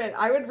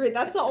 I would read.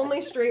 That's the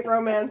only straight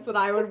romance that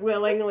I would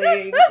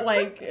willingly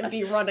like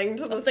be running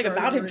to. Something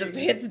about him just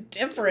hits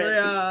different.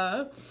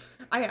 Yeah.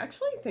 I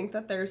actually think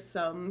that there's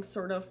some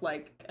sort of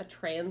like a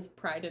trans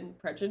Pride and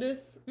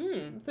Prejudice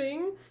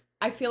thing.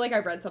 I feel like I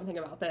read something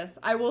about this.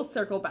 I will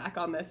circle back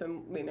on this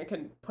and Lena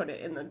can put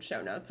it in the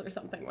show notes or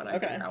something when I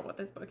figure out what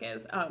this book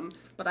is.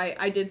 But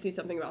I did see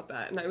something about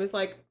that and I was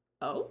like,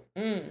 oh?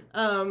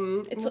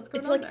 It's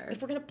what's like, there?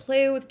 if we're gonna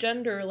play with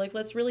gender, like,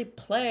 let's really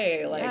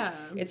play. Like,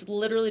 it's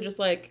literally just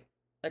like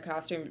a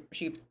costume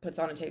she puts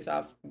on and takes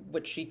off,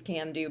 which she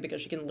can do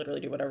because she can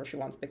literally do whatever she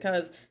wants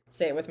because,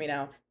 say it with me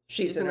now,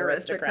 she's an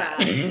aristocrat.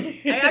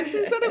 I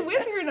actually said it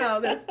with her now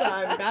this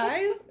time,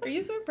 guys. Are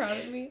you so proud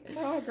of me?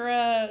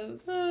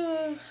 Progress.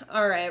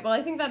 All right. Well,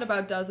 I think that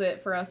about does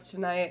it for us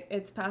tonight.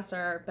 It's past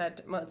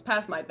it's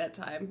past my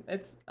bedtime.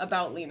 It's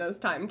about Lena's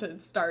time to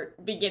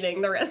start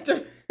beginning the rest of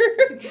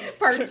her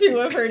part 2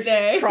 of her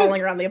day.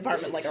 Crawling around the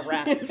apartment like a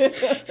rat.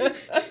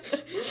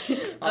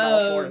 On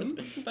all fours.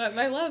 But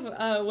my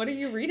love, what are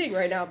you reading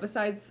right now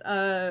besides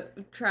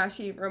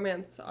trashy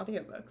romance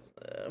audiobooks?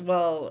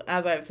 Well,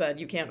 as I've said,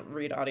 you can't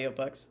read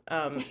audiobooks.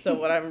 So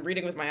what I'm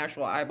reading with my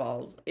actual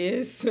eyeballs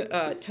is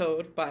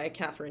Toad by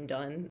Catherine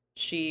Dunn.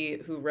 She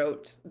who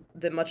wrote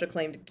the much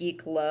acclaimed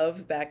Geek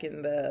Love back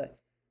in the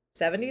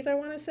 70s, I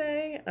want to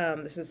say.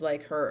 This is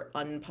like her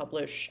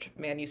unpublished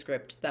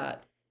manuscript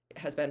that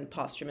has been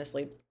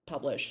posthumously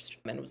published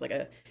and was like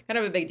a kind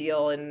of a big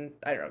deal, and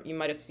I don't know, you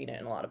might have seen it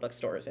in a lot of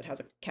bookstores. It has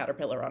a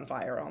caterpillar on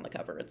fire on the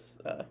cover. It's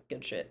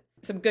good shit.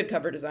 Some good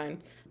cover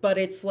design, but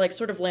it's like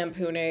sort of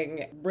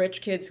lampooning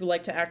rich kids who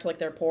like to act like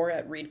they're poor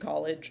at Reed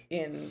College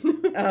in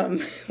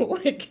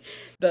like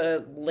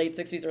the late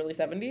 60s, early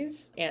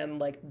 70s, and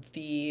like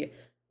the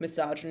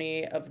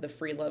misogyny of the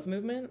free love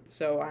movement.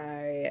 So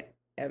I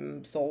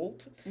am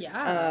sold.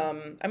 Yeah.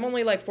 I'm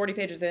only like 40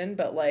 pages in,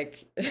 but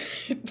like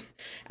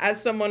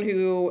as someone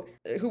who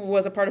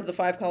was a part of the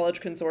 5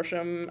 college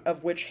consortium,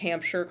 of which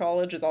Hampshire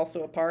College is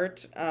also a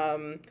part,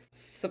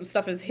 some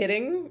stuff is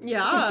hitting.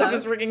 Yeah. Some stuff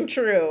is ringing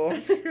true.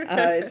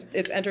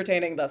 It's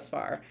entertaining thus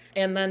far.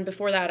 And then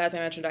before that, as I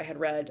mentioned, I had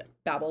read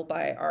Babel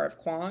by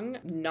R.F.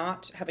 Kuang,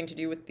 not having to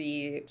do with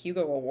the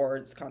Hugo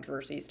Awards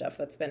controversy stuff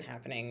that's been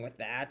happening with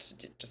that.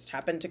 It just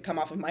happened to come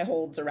off of my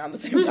holds around the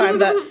same time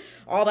that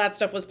all that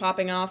stuff was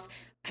popping off.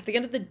 At the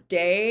end of the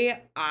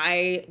day,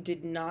 I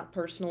did not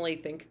personally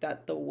think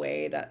that the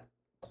way that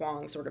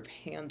Kuang sort of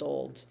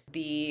handled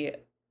the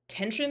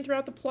tension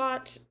throughout the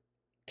plot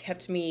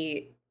kept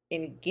me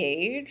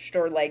engaged,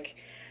 or like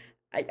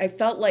I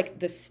felt like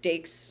the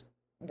stakes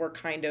were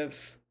kind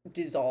of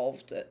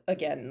dissolved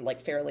again,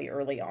 like fairly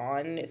early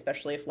on,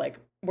 especially if like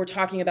we're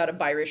talking about a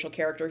biracial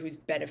character who's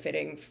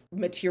benefiting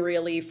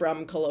materially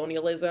from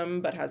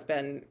colonialism but has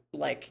been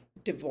like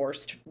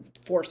divorced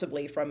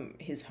forcibly from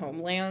his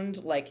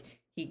homeland. Like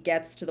he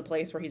gets to the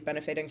place where he's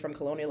benefiting from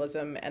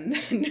colonialism and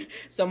then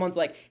someone's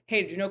like,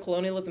 hey, did you know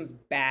colonialism's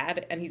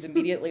bad? And he's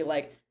immediately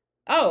like,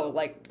 oh,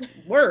 like,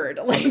 word.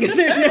 Like,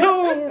 there's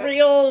no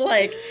real,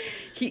 like,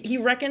 he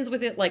reckons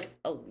with it, like,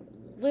 a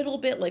little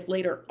bit, like,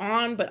 later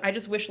on, but I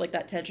just wish, like,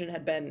 that tension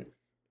had been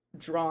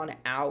drawn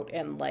out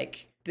and,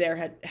 like, there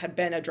had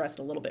been addressed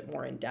a little bit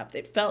more in depth.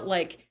 It felt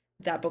like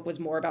that book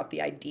was more about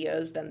the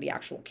ideas than the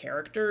actual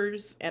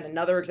characters. And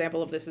another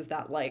example of this is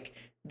that, like,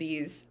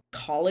 these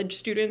college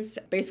students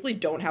basically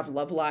don't have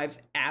love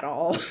lives at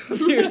all.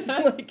 There's,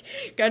 like,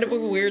 kind of a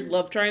weird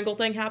love triangle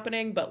thing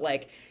happening, but,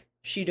 like,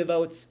 she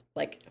devotes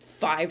like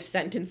 5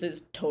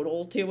 sentences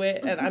total to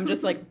it. And I'm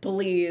just like,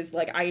 please,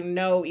 like, I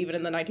know even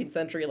in the 19th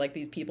century, like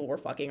these people were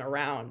fucking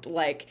around.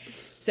 Like,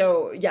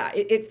 so yeah,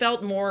 it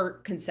felt more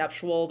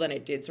conceptual than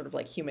it did sort of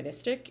like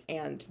humanistic.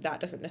 And that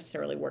doesn't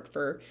necessarily work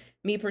for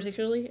me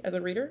particularly as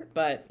a reader,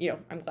 but you know,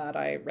 I'm glad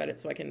I read it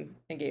so I can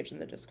engage in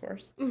the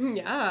discourse.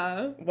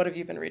 Yeah. What have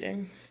you been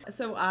reading?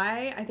 So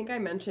I think I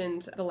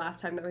mentioned the last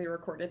time that we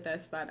recorded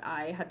this that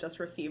I had just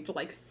received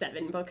like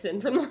 7 books in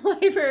from the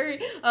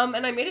library.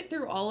 And I made it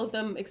through all of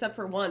them except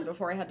for one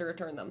before I had to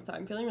return them. So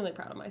I'm feeling really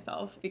proud of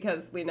myself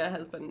because Lena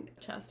has been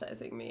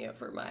chastising me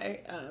for my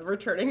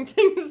returning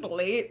things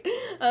late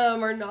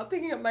or not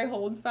picking up my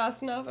holds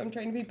fast enough. I'm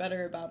trying to be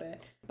better about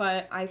it.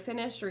 But I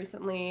finished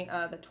recently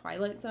The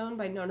Twilight Zone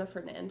by Nona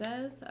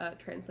Fernandez,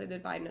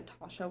 translated by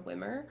Natasha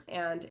Wimmer,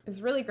 and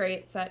it's really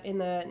great, set in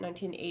the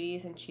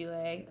 1980s in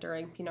Chile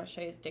during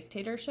Pinochet's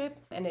dictatorship,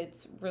 and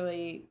it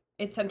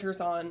centers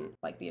on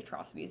like the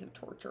atrocities of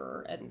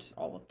torture and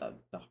all of the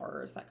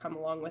horrors that come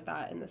along with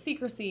that, and the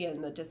secrecy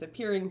and the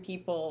disappearing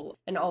people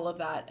and all of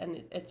that,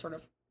 and it sort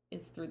of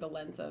is through the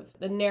lens of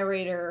the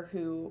narrator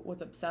who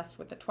was obsessed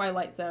with the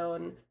Twilight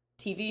Zone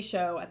TV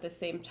show at the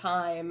same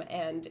time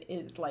and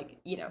is like,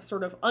 you know,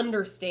 sort of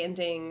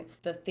understanding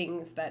the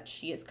things that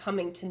she is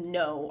coming to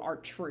know are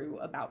true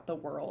about the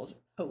world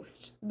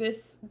post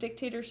this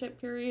dictatorship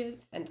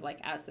period, and like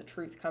as the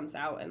truth comes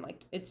out, and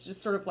like it's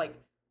just sort of like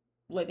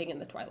living in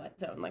the Twilight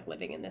Zone, like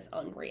living in this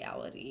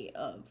unreality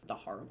of the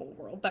horrible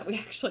world that we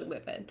actually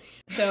live in.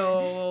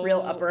 So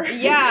real upper.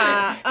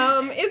 Yeah.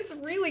 It's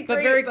really great.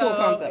 But very cool though.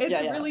 concept. It's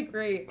yeah. really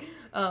great.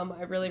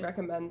 I really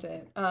recommend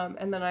it.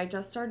 And then I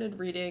just started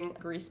reading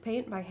Grease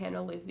Paint by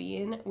Hannah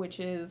Levine, which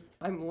is,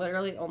 I'm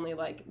literally only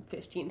like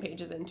 15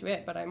 pages into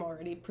it, but I'm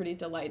already pretty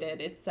delighted.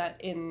 It's set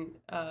in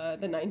the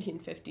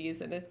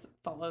 1950s, and it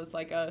follows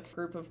like a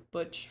group of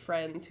butch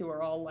friends who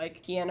are all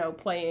like piano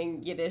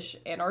playing Yiddish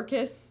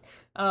anarchists.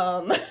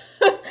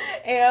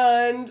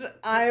 And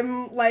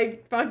I'm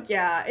like, fuck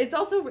yeah.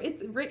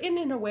 It's written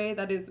in a way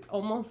that is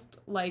almost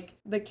like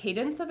the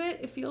cadence of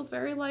it feels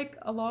very like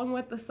along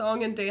with the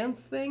song and dance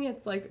thing.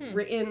 It's like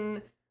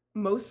written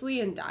mostly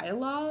in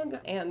dialogue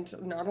and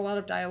not a lot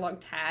of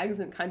dialogue tags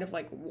and kind of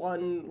like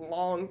one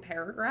long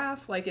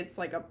paragraph. Like it's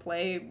like a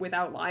play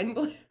without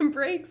line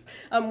breaks,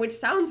 which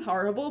sounds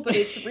horrible, but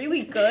it's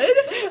really good.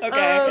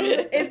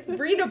 Okay. It's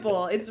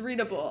readable.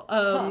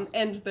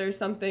 And there's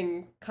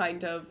something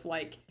kind of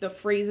like the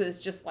phrases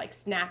just like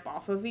snap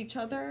off of each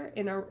other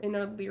in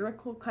a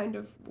lyrical kind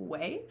of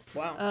way.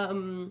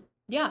 Wow.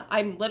 Yeah,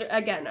 I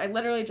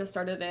literally just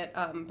started it,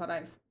 but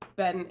I've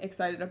been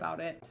excited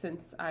about it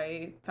since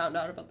I found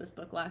out about this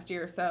book last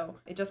year. So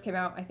it just came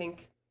out, I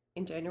think,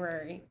 in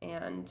January,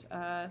 and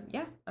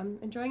yeah, I'm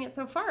enjoying it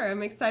so far.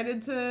 I'm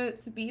excited to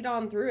beat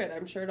on through it.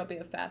 I'm sure it'll be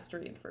a fast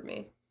read for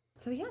me.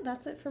 So yeah,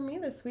 that's it for me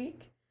this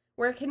week.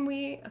 Where can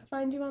we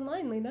find you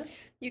online, Lena?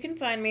 You can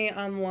find me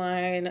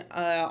online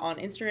on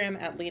Instagram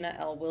at Lena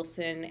L.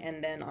 Wilson,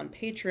 and then on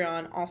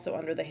Patreon, also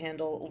under the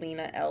handle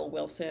Lena L.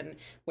 Wilson,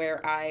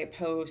 where I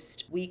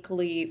post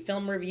weekly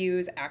film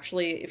reviews.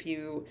 Actually, if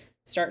you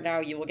start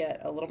now, you will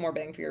get a little more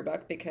bang for your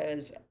buck,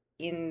 because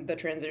in the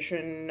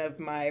transition of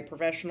my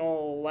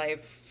professional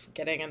life,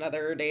 getting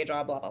another day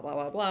job, blah, blah, blah,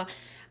 blah, blah,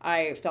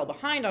 I fell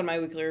behind on my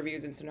weekly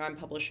reviews, and so now I'm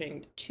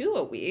publishing 2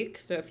 a week.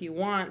 So if you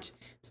want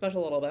a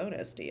special little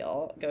bonus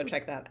deal, go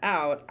check that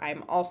out.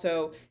 I'm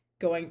also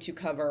going to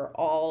cover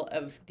all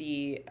of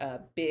the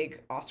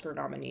big Oscar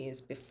nominees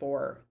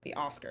before the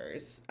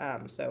Oscars.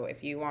 So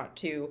if you want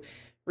to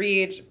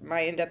read my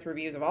in-depth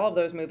reviews of all of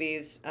those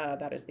movies,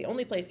 that is the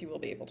only place you will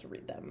be able to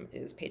read them,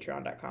 is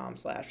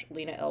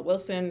patreon.com/Lena L.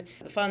 Wilson.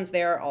 The funds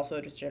there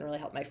also just generally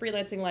help my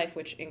freelancing life,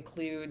 which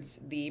includes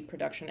the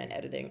production and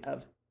editing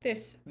of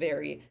this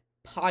very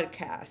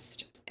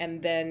podcast.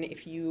 And then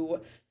if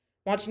you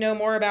want to know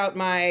more about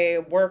my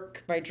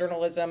work, my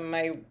journalism,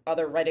 my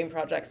other writing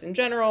projects in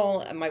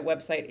general, my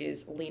website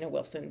is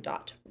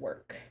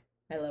lenawilson.work.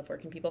 I love. Where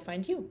can people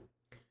find you?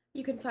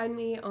 You can find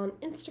me on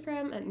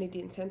Instagram at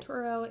Nadine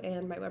Santoro,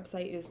 and my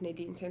website is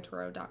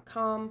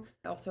nadinesantoro.com.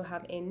 I also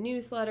have a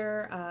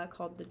newsletter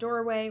called The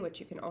Doorway, which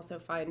you can also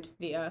find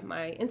via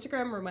my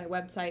Instagram or my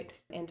website.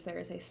 And there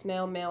is a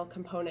snail mail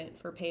component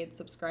for paid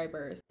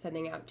subscribers,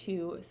 sending out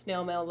 2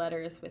 snail mail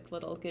letters with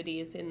little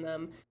goodies in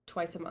them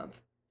twice a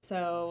month.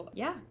 So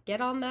yeah,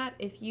 get on that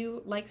if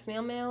you like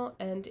snail mail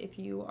and if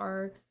you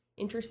are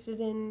interested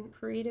in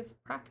creative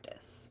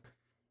practice.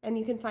 And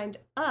you can find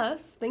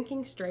us,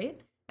 Thinking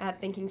Straight, at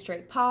Thinking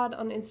Straight Pod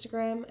on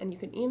Instagram, and you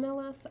can email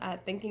us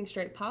at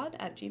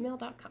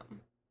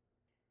thinkingstraightpod@gmail.com.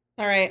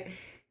 All right.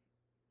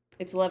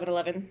 It's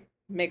 11:11.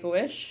 Make a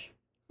wish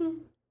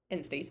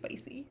and stay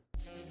spicy.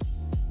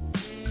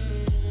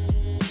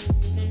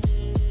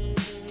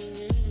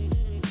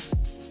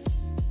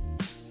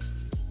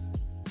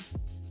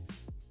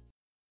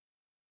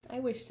 I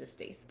wish to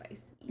stay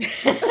spicy.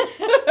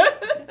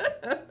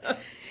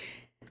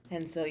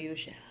 And so you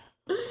shall.